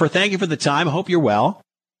now. Ofer, thank you for the time. I hope you're well.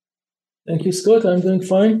 Thank you, Scott. I'm doing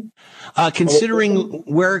fine. Considering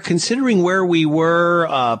where we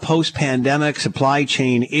were post-pandemic supply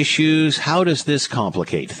chain issues, how does this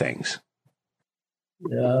complicate things?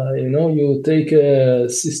 You take a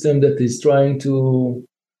system that is trying to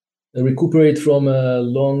recuperate from a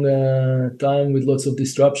long time with lots of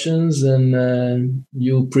disruptions, and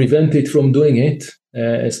you prevent it from doing it,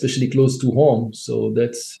 especially close to home. So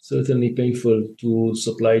that's certainly painful to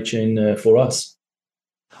supply chain for us.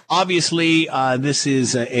 Obviously, this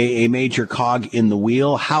is a major cog in the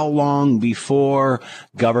wheel. How long before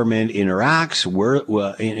government interacts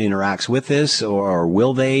with this, or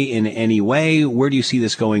will they in any way? Where do you see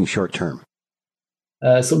this going short term?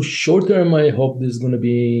 So short term, I hope there's going to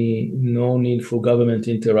be no need for government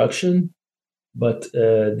interaction. But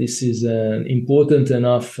this is an important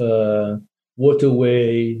enough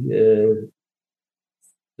waterway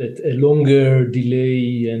that a longer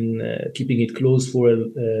delay and keeping it closed for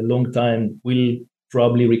a long time will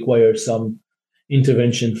probably require some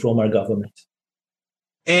intervention from our government.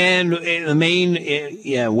 And the main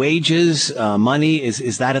wages, money,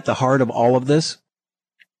 is that at the heart of all of this?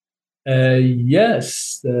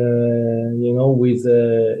 Yes. With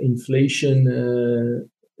inflation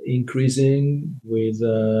increasing, with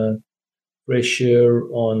pressure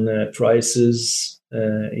on prices,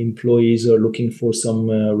 employees are looking for some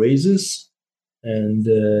raises. And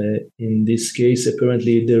in this case,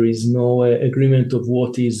 apparently there is no agreement of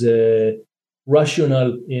what is a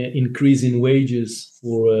rational increase in wages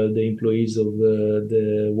for the employees of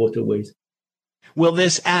the waterways. Will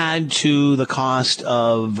this add to the cost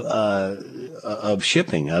of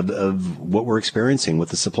shipping, of what we're experiencing with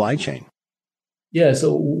the supply chain? Yeah,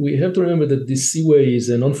 so we have to remember that this Seaway is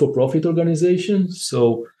a non-for-profit organization.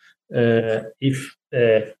 So if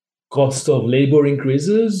cost of labor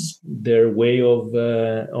increases, their way of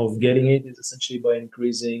getting it is essentially by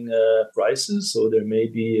increasing prices. So there may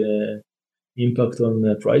be impact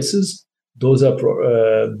on prices. Those are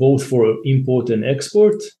both for import and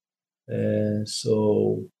export.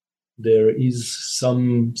 So there is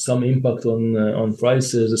some impact on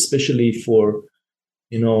prices, especially for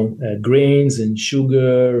grains and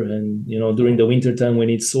sugar, and during the winter time when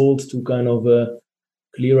it's sold to kind of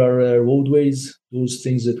clear our roadways, those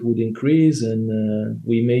things that would increase, and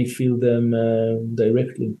we may feel them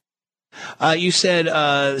directly. You said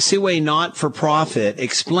Seaway not for profit.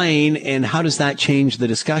 Explain, and how does that change the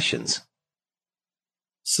discussions?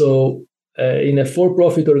 So in a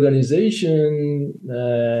for-profit organization,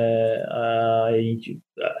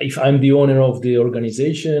 if I'm the owner of the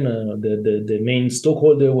organization, the main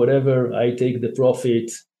stockholder, whatever, I take the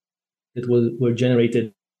profit that were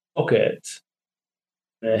generated pocket,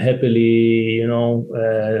 happily,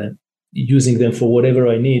 using them for whatever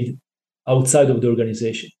I need outside of the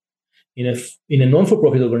organization. In a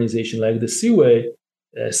non-for-profit organization like the Seaway,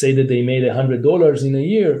 say that they made $100 in a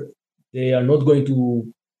year, they are not going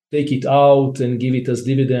to take it out and give it as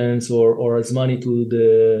dividends or as money to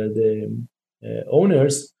the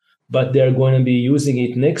owners, but they're going to be using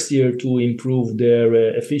it next year to improve their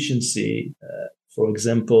efficiency. For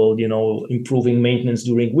example, improving maintenance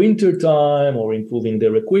during winter time, or improving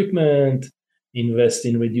their equipment, invest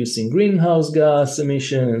in reducing greenhouse gas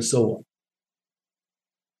emission, and so on.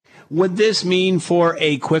 Would this mean for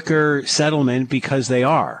a quicker settlement because they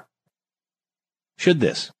are? Should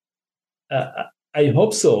this? I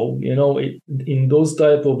hope so. In those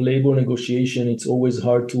type of labor negotiation, it's always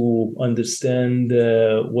hard to understand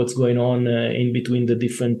what's going on in between the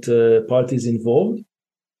different parties involved.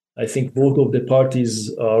 I think both of the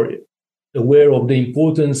parties are aware of the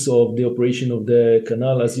importance of the operation of the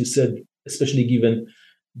canal, as you said, especially given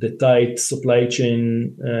the tight supply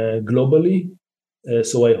chain globally.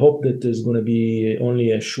 So I hope that there's going to be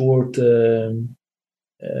only a short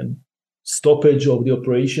stoppage of the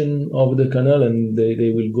operation of the canal, and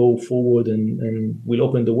they will go forward and will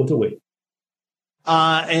open the waterway.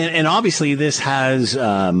 And obviously, this has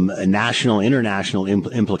national, international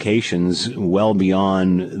implications well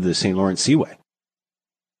beyond the St. Lawrence Seaway.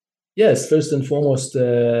 Yes, first and foremost,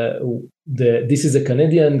 this is a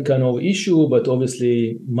Canadian kind of issue, but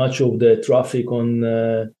obviously much of the traffic on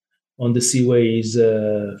the seaway is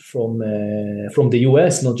from the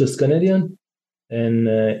US, not just Canadian. And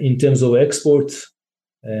in terms of export,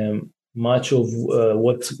 much of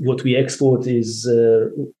what we export is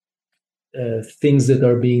things that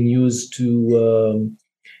are being used to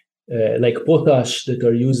like potash that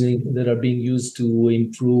are being used to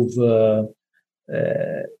improve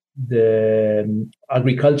the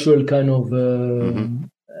agricultural kind of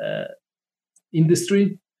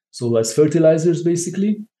industry. So as fertilizers,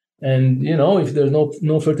 basically. And if there's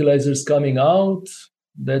no fertilizers coming out,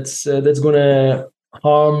 that's going to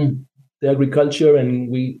harm the agriculture, and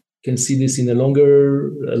we can see this in a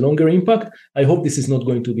longer impact. I hope this is not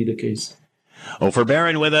going to be the case. For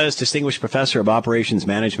Barron with us, Distinguished Professor of Operations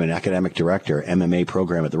Management, Academic Director, MMA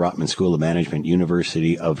Program at the Rotman School of Management,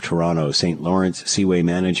 University of Toronto. St. Lawrence Seaway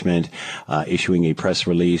Management issuing a press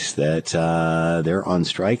release that they're on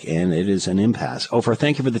strike and it is an impasse. Ofer,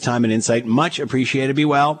 thank you for the time and insight. Much appreciated. Be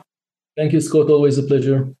well. Thank you, Scott. Always a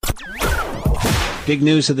pleasure. Big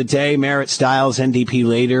news of the day, Marit Stiles, NDP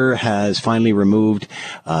leader, has finally removed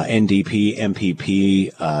NDP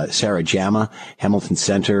MPP Sara Jama, Hamilton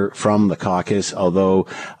Centre, from the caucus, although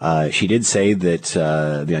she did say that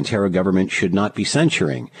the Ontario government should not be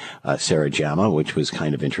censuring Sara Jama, which was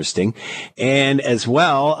kind of interesting. And as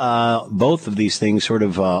well, both of these things sort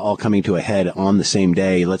of all coming to a head on the same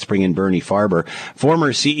day. Let's bring in Bernie Farber,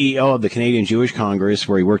 former CEO of the Canadian Jewish Congress,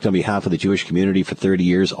 where he worked on behalf of the Jewish community for 30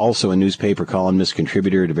 years, also a newspaper columnist,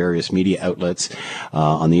 contributor to various media outlets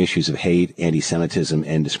on the issues of hate, anti-Semitism,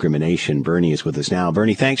 and discrimination. Bernie is with us now.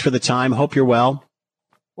 Bernie, thanks for the time. Hope you're well.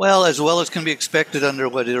 Well as can be expected under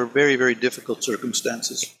what are very, very difficult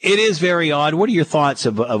circumstances. It is very odd. What are your thoughts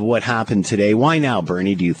of what happened today? Why now,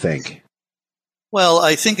 Bernie, do you think? Well,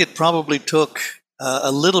 I think it probably took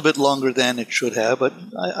a little bit longer than it should have, but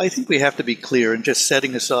I think we have to be clear, and just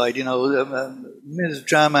setting aside, Ms.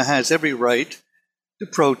 Jama has every right to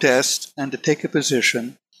protest and to take a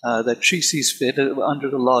position that she sees fit under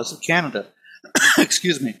the laws of Canada.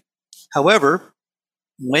 Excuse me. However,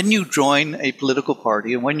 when you join a political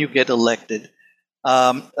party and when you get elected,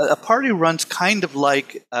 a party runs kind of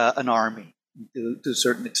like an army to a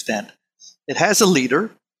certain extent. It has a leader,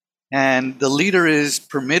 and the leader is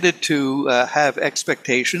permitted to have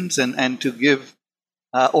expectations and to give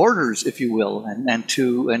orders, if you will, and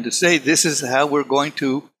to say this is how we're going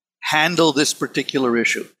to handle this particular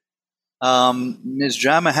issue. Ms.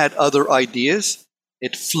 Jama had other ideas.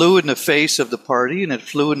 It flew in the face of the party, and it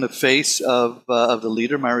flew in the face of the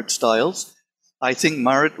leader, Marit Stiles. I think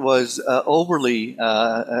Marit was overly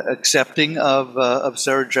accepting of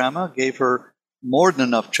Sara Jama, gave her more than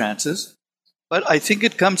enough chances. But I think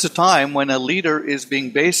it comes a time when a leader is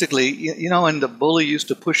being basically, and the bully used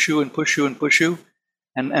to push you and push you and push you,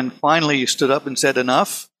 and finally you stood up and said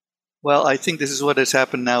enough. Well, I think this is what has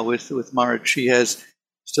happened now with Marit. She has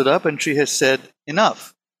stood up and she has said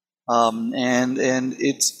enough. And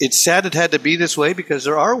it's sad it had to be this way, because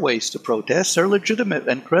there are ways to protest. There are legitimate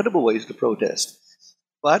and credible ways to protest.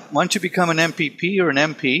 But once you become an MPP or an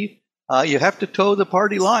MP, you have to toe the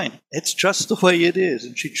party line. It's just the way it is,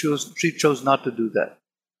 and she chose not to do that.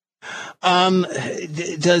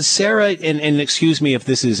 Does Sara, and excuse me if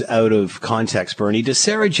this is out of context, Bernie, does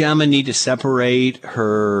Sara Jama need to separate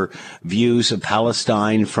her views of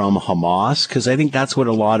Palestine from Hamas? Because I think that's what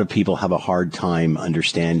a lot of people have a hard time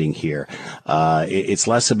understanding here. It's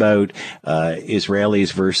less about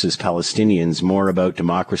Israelis versus Palestinians, more about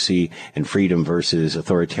democracy and freedom versus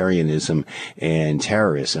authoritarianism and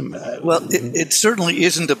terrorism. Well, it certainly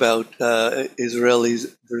isn't about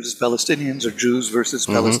Israelis versus Palestinians or Jews versus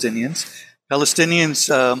Palestinians. Palestinians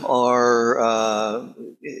are,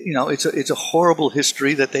 it's a horrible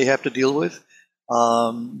history that they have to deal with.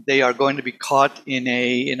 They are going to be caught in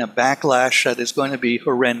a backlash that is going to be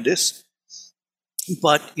horrendous.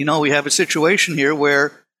 But we have a situation here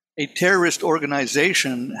where a terrorist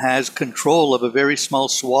organization has control of a very small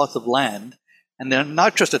swath of land, and they're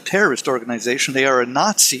not just a terrorist organization, they are a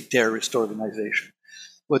Nazi terrorist organization.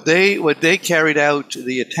 What they carried out,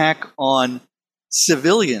 the attack on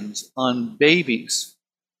civilians, on babies,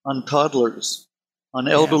 on toddlers, on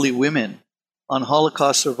elderly women, on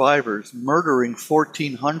Holocaust survivors, murdering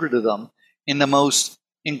 1,400 of them in the most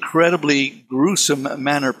incredibly gruesome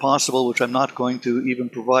manner possible, which I'm not going to even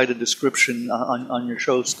provide a description on your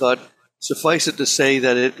show, Scott. Suffice it to say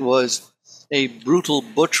that it was a brutal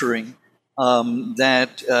butchering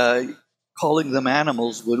that calling them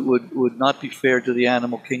animals would not be fair to the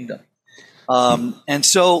animal kingdom. And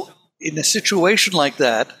so in a situation like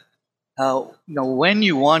that, when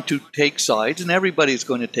you want to take sides, and everybody's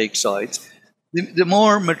going to take sides, the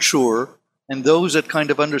more mature and those that kind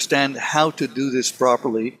of understand how to do this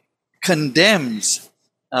properly condemns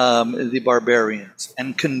the barbarians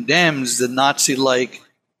and condemns the Nazi-like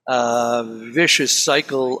vicious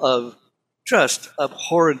cycle of just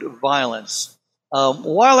abhorrent violence,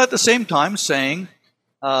 while at the same time saying,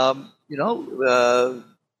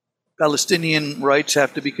 Palestinian rights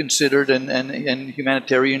have to be considered and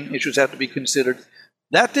humanitarian issues have to be considered.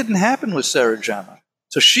 That didn't happen with Sara Jama.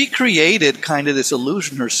 So she created kind of this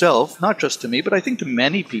illusion herself, not just to me, but I think to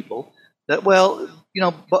many people, that,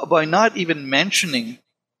 by not even mentioning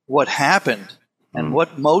what happened and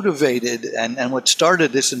what motivated and what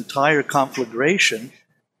started this entire conflagration,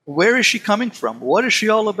 where is she coming from? What is she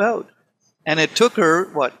all about? And it took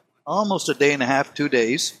her, almost a day and a half, 2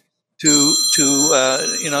 days, to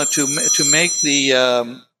make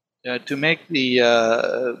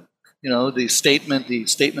the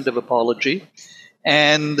statement of apology,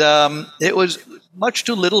 and it was much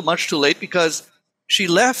too little, much too late, because she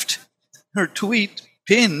left her tweet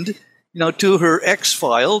pinned, to her X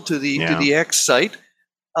file, to the X site,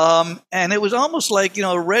 and it was almost like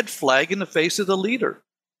a red flag in the face of the leader.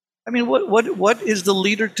 I mean, what is the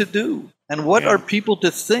leader to do, and what are people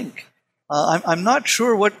to think? I'm not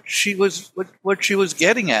sure what she was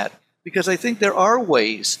getting at, because I think there are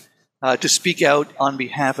ways to speak out on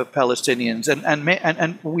behalf of Palestinians,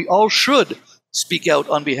 and we all should speak out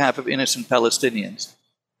on behalf of innocent Palestinians,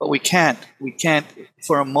 but we can't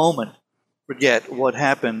for a moment forget what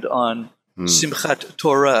happened on Simchat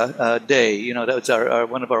Torah Day. That was our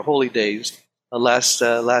one of our holy days, last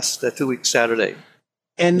 2 weeks Saturday,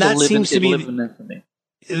 and that seems to be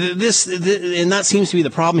and that seems to be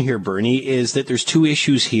the problem here, Bernie, is that there's two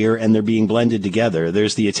issues here and they're being blended together.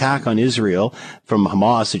 There's the attack on Israel from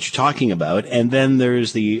Hamas that you're talking about, and then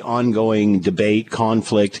there's the ongoing debate,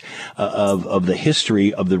 conflict of the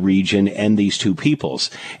history of the region and these two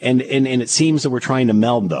peoples. And it seems that we're trying to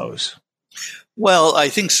meld those. Well, I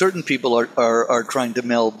think certain people are trying to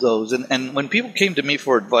meld those. And when people came to me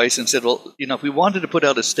for advice and said, well, if we wanted to put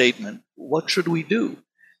out a statement, what should we do?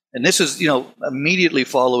 And this is, immediately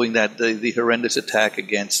following that, the horrendous attack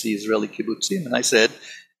against the Israeli kibbutzim. And I said,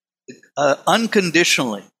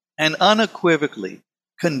 unconditionally and unequivocally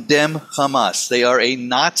condemn Hamas. They are a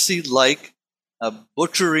Nazi-like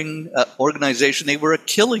butchering organization. They were a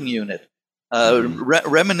killing unit,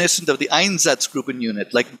 reminiscent of the Einsatzgruppen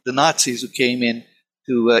unit, like the Nazis who came in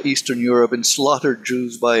to Eastern Europe and slaughtered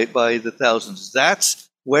Jews by the thousands. That's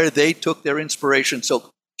where they took their inspiration.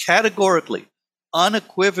 So categorically,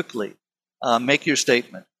 unequivocally, make your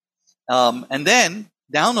statement. And then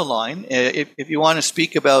down the line, if you want to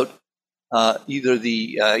speak about either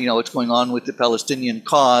the what's going on with the Palestinian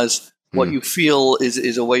cause, what you feel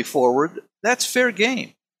is a way forward, that's fair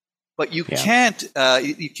game. But you can't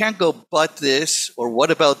go but this or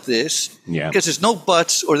what about this, because there's no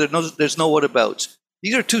buts or there's no what abouts.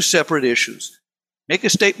 These are two separate issues. Make a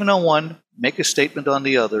statement on one, make a statement on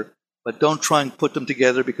the other. But don't try and put them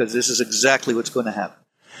together, because this is exactly what's going to happen.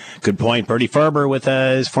 Good point. Bertie Farber with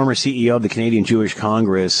us, former CEO of the Canadian Jewish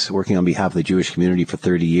Congress, working on behalf of the Jewish community for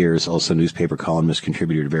 30 years, also newspaper columnist,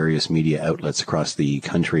 contributor to various media outlets across the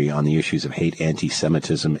country on the issues of hate,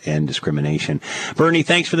 anti-Semitism, and discrimination. Bernie,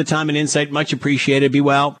 thanks for the time and insight. Much appreciated. Be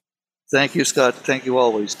well. Thank you, Scott. Thank you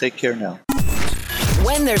always. Take care now.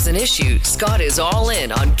 When there's an issue, Scott is all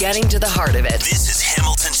in on getting to the heart of it. This is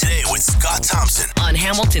Hamilton Today with Scott Thompson on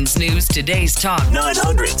Hamilton's News Today's Talk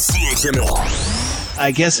 900 CHML.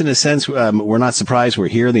 I guess in a sense, we're not surprised we're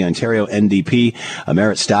here. The Ontario NDP,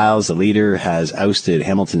 Marit Stiles, the leader, has ousted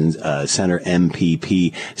Hamilton Centre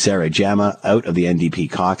MPP Sara Jama out of the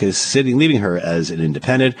NDP caucus, leaving her as an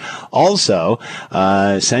independent. Also,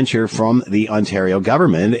 censure from the Ontario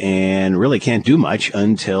government, and really can't do much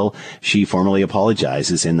until she formally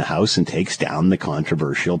apologizes in the House and takes down the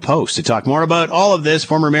controversial post. To talk more about all of this,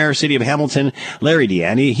 former Mayor, City of Hamilton, Larry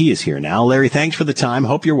Deanny. He is here now. Larry, thanks for the time.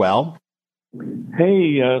 Hope you're well.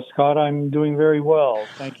 Hey, Scott, I'm doing very well.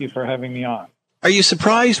 Thank you for having me on. Are you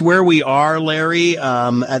surprised where we are, Larry?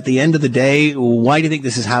 At the end of the day, why do you think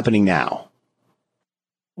this is happening now?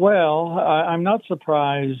 Well, I'm not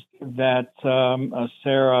surprised that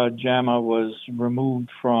Sara Jama was removed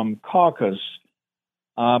from caucus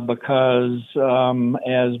because,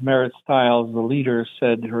 as Marit Stiles, the leader,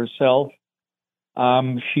 said herself,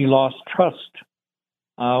 she lost trust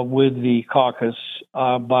with the caucus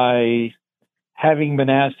by having been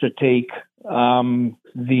asked to take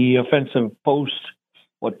the offensive post,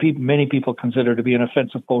 what many people consider to be an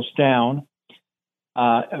offensive post, down.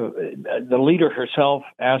 The leader herself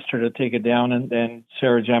asked her to take it down, and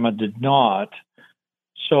Sara Jama did not.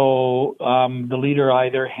 So the leader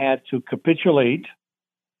either had to capitulate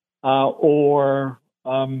or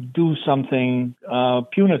do something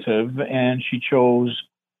punitive, and she chose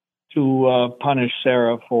to punish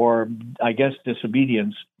Sara for, I guess,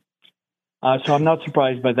 disobedience. So I'm not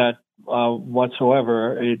surprised by that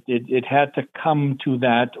whatsoever. It had to come to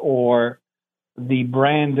that, or the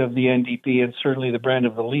brand of the NDP and certainly the brand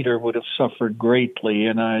of the leader would have suffered greatly.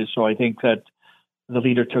 And so I think that the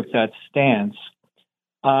leader took that stance.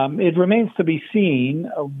 It remains to be seen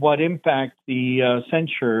what impact the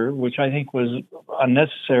censure, which I think was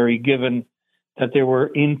unnecessary given that there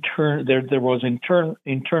was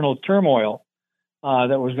internal turmoil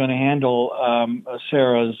that was going to handle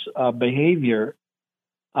Sara's behavior.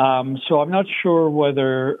 So I'm not sure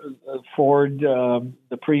whether Ford,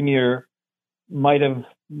 the premier, might have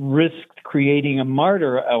risked creating a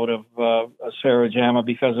martyr out of Sara Jama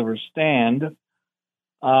because of her stand,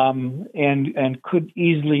 and could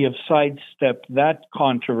easily have sidestepped that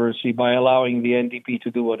controversy by allowing the NDP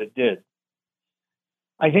to do what it did.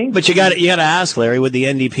 I think, but you got to ask, Larry, would the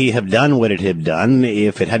NDP have done what it had done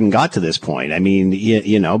if it hadn't got to this point? I mean,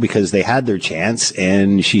 you know, because they had their chance,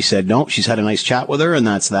 and she said no. She's had a nice chat with her, and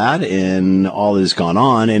that's that. And all has gone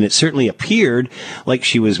on, and it certainly appeared like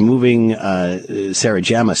she was moving Sara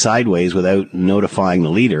Jama sideways without notifying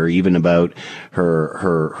the leader, even about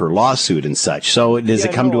her lawsuit and such. So does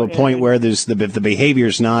it come to a point where if the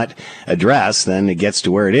behavior's not addressed, then it gets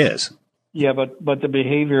to where it is? Yeah, but the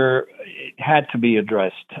behavior had to be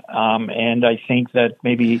addressed, and I think that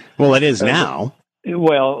maybe... Well, it is now.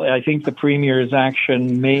 Well, I think the Premier's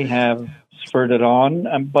action may have spurred it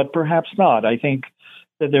on, but perhaps not. I think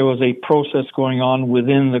that there was a process going on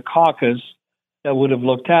within the caucus that would have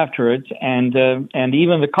looked after it, and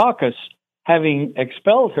even the caucus, having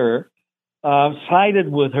expelled her, sided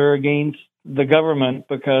with her against the government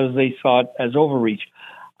because they saw it as overreach.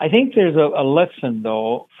 I think there's a lesson,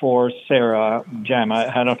 though, for Sara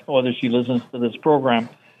Jama. I don't know whether she listens to this program,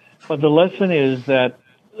 but the lesson is that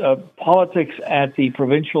politics at the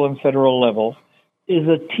provincial and federal level is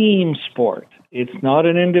a team sport. It's not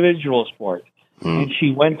an individual sport. And she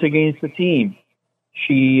went against the team.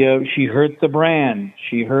 She hurt the brand.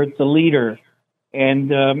 She hurt the leader,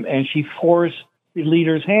 and she forced the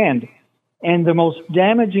leader's hand. And the most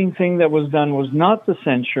damaging thing that was done was not the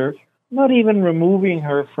censure, not even removing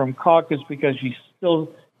her from caucus because she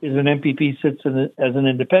still is an MPP, sits as an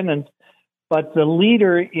independent, but the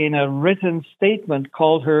leader in a written statement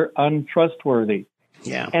called her untrustworthy.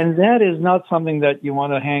 Yeah. And that is not something that you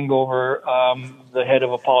want to hang over the head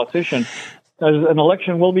of a politician. An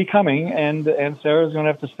election will be coming, and Sarah's going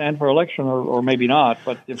to have to stand for election, or maybe not.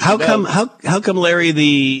 But how come, Larry,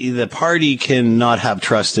 the party cannot have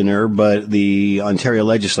trust in her, but the Ontario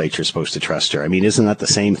legislature is supposed to trust her? I mean, isn't that the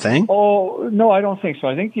same thing? Oh no, I don't think so.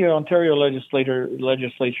 I think the Ontario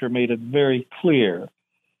legislature made it very clear,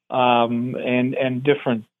 and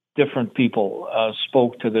different people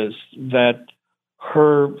spoke to this, that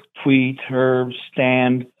her tweet, her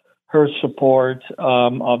stand, her support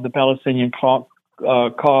of the Palestinian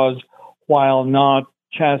cause, while not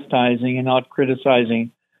chastising and not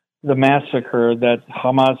criticizing the massacre that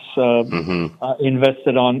Hamas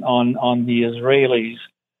invested on the Israelis,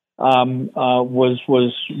 was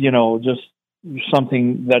just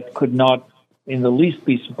something that could not in the least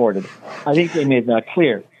be supported. I think they made that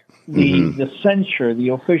clear. The censure, the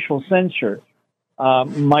official censure,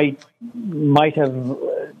 might have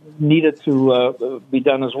needed to be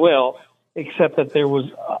done as well, except that there was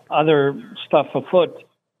other stuff afoot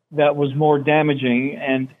that was more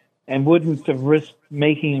damaging and wouldn't have risked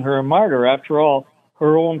making her a martyr. After all,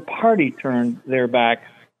 her own party turned their back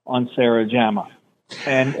on Sara Jama.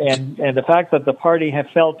 And the fact that the party have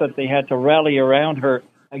felt that they had to rally around her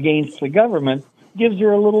against the government gives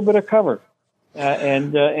her a little bit of cover.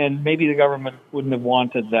 And maybe the government wouldn't have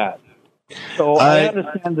wanted that. So I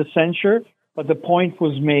understand the censure, but the point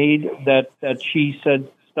was made that she said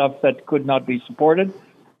stuff that could not be supported.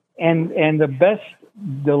 And the best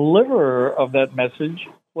deliverer of that message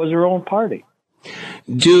was her own party.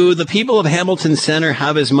 Do the people of Hamilton Center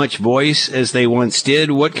have as much voice as they once did?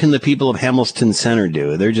 What can the people of Hamilton Center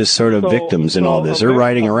do? They're just sort of victims in all this. They're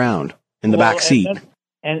riding around in the back seat.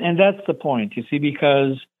 And that's the point, you see,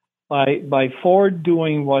 because by Ford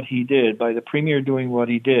doing what he did, by the Premier doing what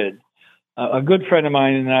he did, a good friend of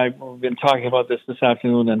mine and I have been talking about this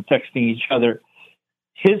afternoon and texting each other.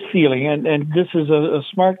 His feeling, and this is a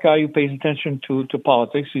smart guy who pays attention to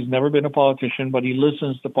politics. He's never been a politician, but he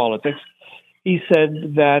listens to politics. He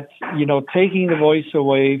said that, taking the voice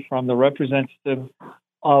away from the representative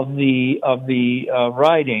of the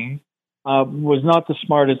riding was not the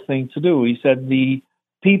smartest thing to do. He said the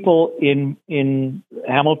people in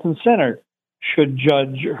Hamilton Center should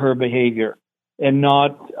judge her behavior and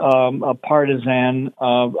not a partisan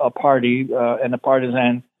party and a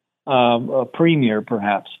partisan premier,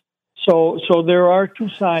 perhaps. So there are two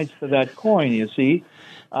sides to that coin, you see.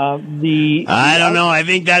 I don't know. I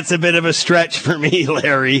think that's a bit of a stretch for me,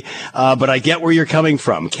 Larry. But I get where you're coming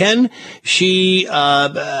from. Can she,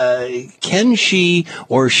 or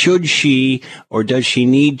should she, or does she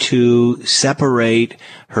need to separate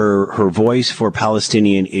her voice for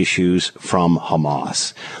Palestinian issues from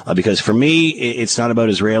Hamas? Because for me, it's not about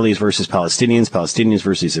Israelis versus Palestinians, Palestinians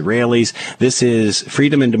versus Israelis. This is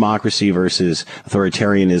freedom and democracy versus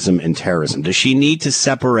authoritarianism and terrorism. Does she need to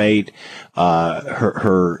separate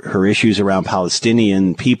her issues around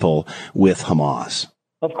Palestinian people with Hamas?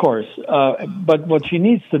 Of course. But what she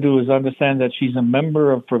needs to do is understand that she's a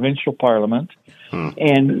member of provincial parliament,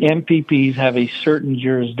 and MPPs have a certain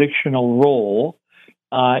jurisdictional role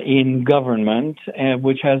in government,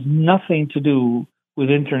 which has nothing to do with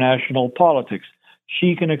international politics.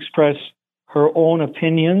 She can express her own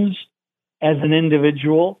opinions as an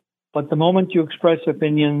individual, but the moment you express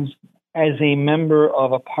opinions as a member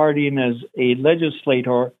of a party and as a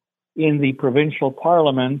legislator in the provincial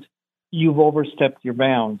parliament, you've overstepped your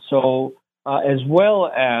bounds. So as well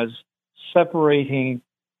as separating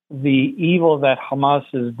the evil that Hamas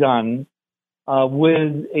has done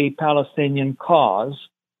with a Palestinian cause,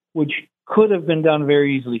 which could have been done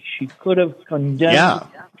very easily. She could have condemned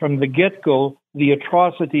from the get-go the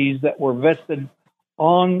atrocities that were vested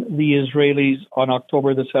on the Israelis on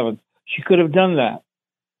October the 7th. She could have done that,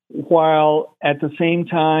 while at the same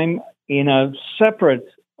time, in a separate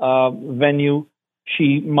venue,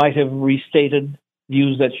 she might have restated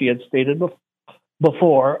views that she had stated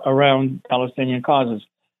before around Palestinian causes.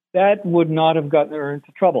 That would not have gotten her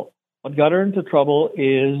into trouble. What got her into trouble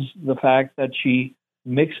is the fact that she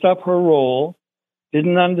mixed up her role,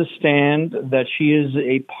 didn't understand that she is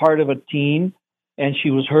a part of a team, and she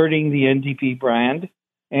was hurting the NDP brand.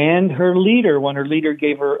 And her leader, when her leader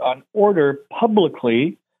gave her an order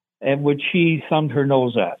publicly, and which she thumbed her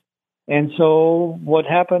nose at. And so what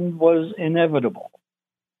happened was inevitable.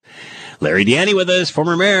 Larry Deanny with us,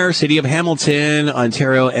 former mayor, City of Hamilton,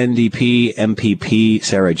 Ontario NDP, MPP,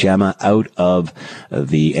 Sara Jama out of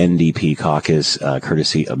the NDP caucus,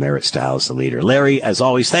 courtesy of Merritt Stiles, the leader. Larry, as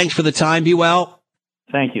always, thanks for the time. Be well.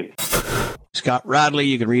 Thank you. Scott Radley,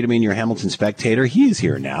 you can read him in your Hamilton Spectator. He is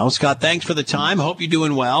here now. Scott, thanks for the time. Hope you're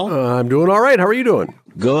doing well. I'm doing all right. How are you doing?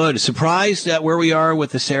 Good. Surprised at where we are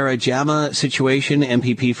with the Sara Jama situation,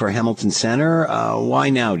 MPP for Hamilton Center. Why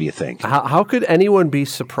now, do you think? How could anyone be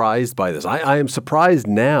surprised by this? I am surprised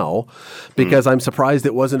now because I'm surprised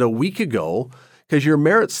it wasn't a week ago, because you're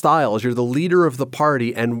Merritt Stiles, you're the leader of the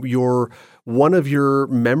party, and one of your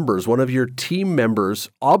members, one of your team members,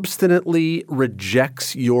 obstinately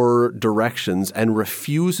rejects your directions and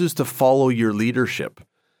refuses to follow your leadership.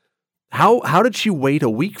 How did she wait a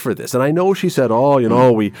week for this? And I know she said,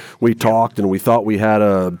 we talked and we thought we had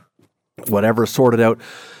a whatever sorted out.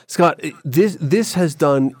 Scott, this has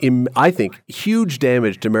done, I think, huge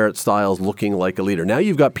damage to Merritt Stiles looking like a leader. Now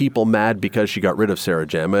you've got people mad because she got rid of Sara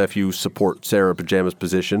Jama, if you support Sara Jama's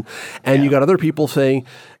position. And you got other people saying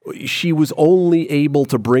she was only able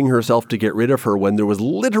to bring herself to get rid of her when there was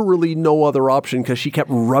literally no other option because she kept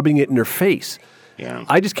rubbing it in her face. Yeah.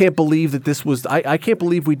 I just can't believe that this was, I can't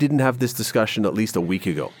believe we didn't have this discussion at least a week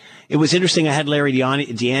ago. It was interesting. I had Larry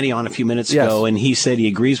Deanne on a few minutes ago, and he said he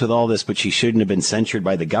agrees with all this, but she shouldn't have been censured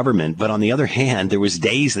by the government. But on the other hand, there was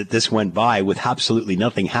days that this went by with absolutely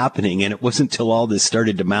nothing happening, and it wasn't until all this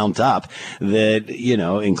started to mount up that,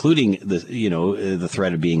 including the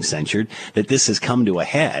threat of being censured, that this has come to a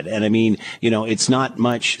head. And I mean, it's not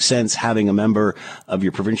much sense having a member of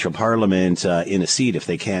your provincial parliament in a seat if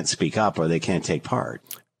they can't speak up or they can't take part.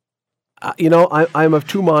 I'm of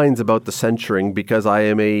two minds about the censuring because I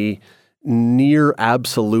am a near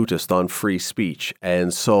absolutist on free speech,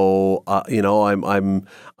 and so I'm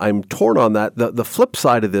torn on that. The flip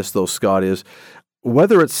side of this, though, Scott, is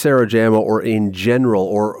whether it's Sara Jama or in general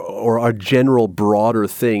or a general broader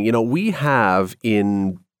thing. We have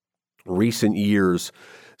in recent years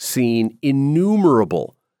seen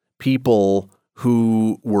innumerable people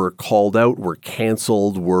who were called out, were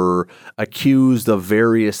canceled, were accused of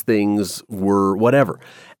various things, were whatever.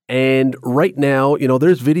 And right now,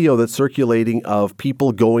 there's video that's circulating of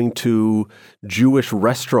people going to Jewish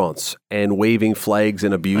restaurants and waving flags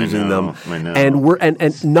and abusing them. I know.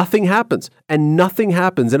 And nothing happens. And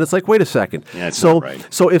it's like, wait a second. Yeah, it's not right.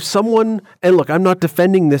 So if someone, and look, I'm not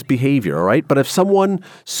defending this behavior, all right? But if someone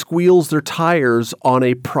squeals their tires on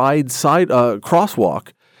a pride side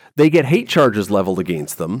crosswalk, they get hate charges leveled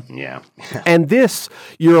against them. Yeah. And this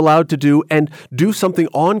you're allowed to do and do something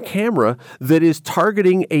on camera that is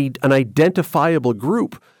targeting an identifiable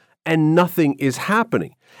group, and nothing is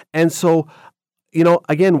happening. And so,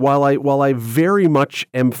 again, while I very much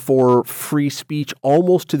am for free speech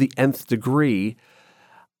almost to the nth degree,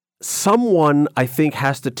 someone, I think,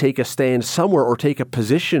 has to take a stand somewhere or take a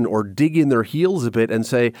position or dig in their heels a bit and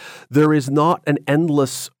say there is not an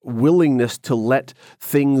endless willingness to let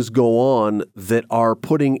things go on that are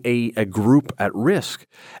putting a group at risk.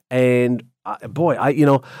 And I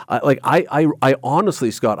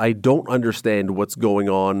honestly, Scott, I don't understand what's going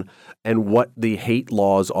on and what the hate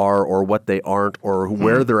laws are or what they aren't or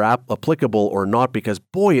where they're applicable or not, because,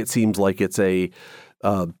 boy, it seems like it's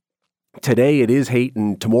today it is hate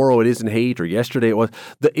and tomorrow it isn't hate, or yesterday it was.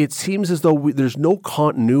 It seems as though there's no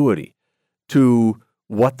continuity to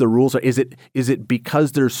what the rules are. Is it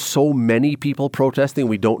because there's so many people protesting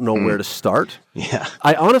we don't know where to start? Yeah.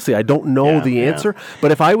 I don't know the answer.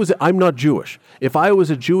 But I'm not Jewish. If I was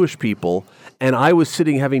a Jewish people and I was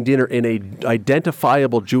sitting having dinner in a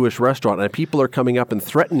identifiable Jewish restaurant and people are coming up and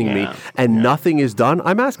threatening me and nothing is done,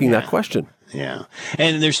 I'm asking that question. Yeah.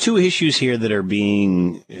 And there's two issues here that are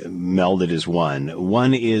being melded as one.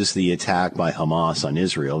 One is the attack by Hamas on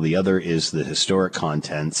Israel. The other is the historic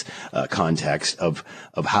context of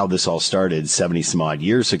how this all started 70 some odd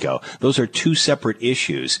years ago. Those are two separate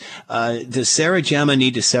issues. Does Sara Jama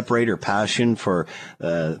need to separate her passion for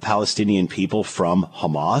Palestinian people from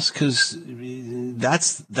Hamas? Because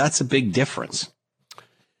that's a big difference.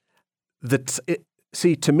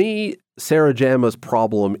 See, to me, Sara Jama's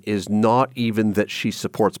problem is not even that she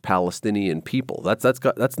supports Palestinian people.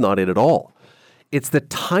 That's not it at all. It's the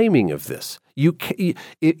timing of this.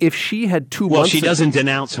 If she had 2 months... Well, she doesn't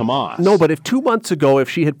denounce Hamas. No, but if 2 months ago, if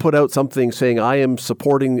she had put out something saying, I am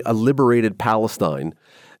supporting a liberated Palestine,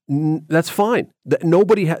 that's fine.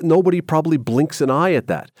 Nobody probably blinks an eye at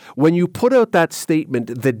that. When you put out that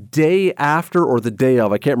statement the day after or the day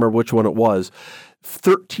of, I can't remember which one it was,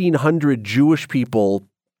 1,300 Jewish people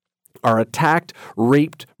are attacked,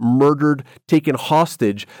 raped, murdered, taken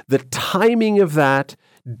hostage. The timing of that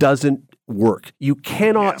doesn't work. You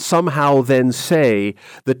cannot somehow then say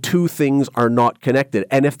the two things are not connected.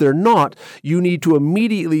 And if they're not, you need to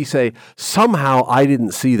immediately say, somehow I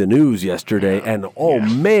didn't see the news yesterday, and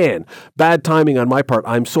man, bad timing on my part.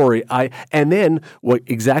 I'm sorry. And then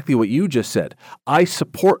exactly what you just said. I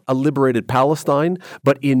support a liberated Palestine,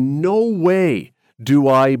 but in no way do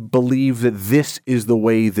I believe that this is the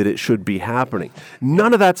way that it should be happening.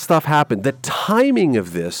 None of that stuff happened. The timing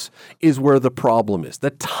of this is where the problem is.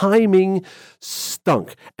 The timing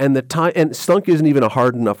stunk. And stunk isn't even a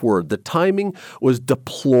hard enough word. The timing was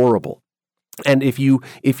deplorable. And if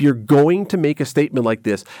you're going to make a statement like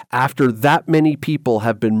this after that many people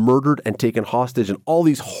have been murdered and taken hostage and all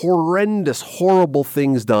these horrendous, horrible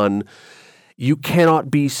things done, you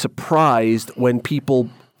cannot be surprised when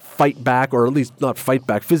people fight back, or at least not fight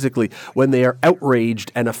back physically, when they are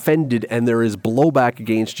outraged and offended and there is blowback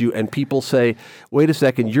against you and people say, wait a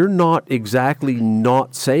second, you're not exactly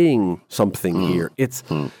not saying something here. It's,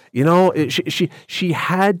 she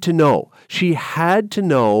had to know. She had to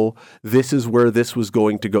know this is where this was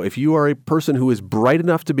going to go. If you are a person who is bright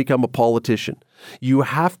enough to become a politician, you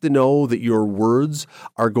have to know that your words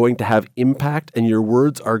are going to have impact and your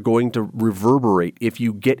words are going to reverberate. If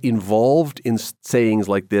you get involved in sayings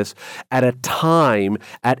like this, this at a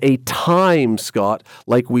time, Scott,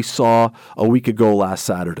 like we saw a week ago last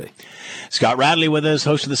Saturday. Scott Radley with us,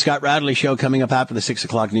 host of the Scott Radley Show, coming up after the 6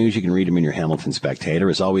 o'clock news. You can read him in your Hamilton Spectator.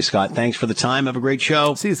 As always, Scott, thanks for the time. Have a great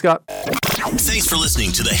show. See you, Scott. Thanks for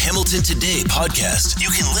listening to the Hamilton Today podcast. You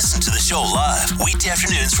can listen to the show live weekday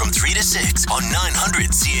afternoons from 3 to 6 on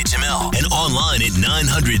 900 CHML and online at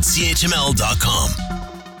 900CHML.com.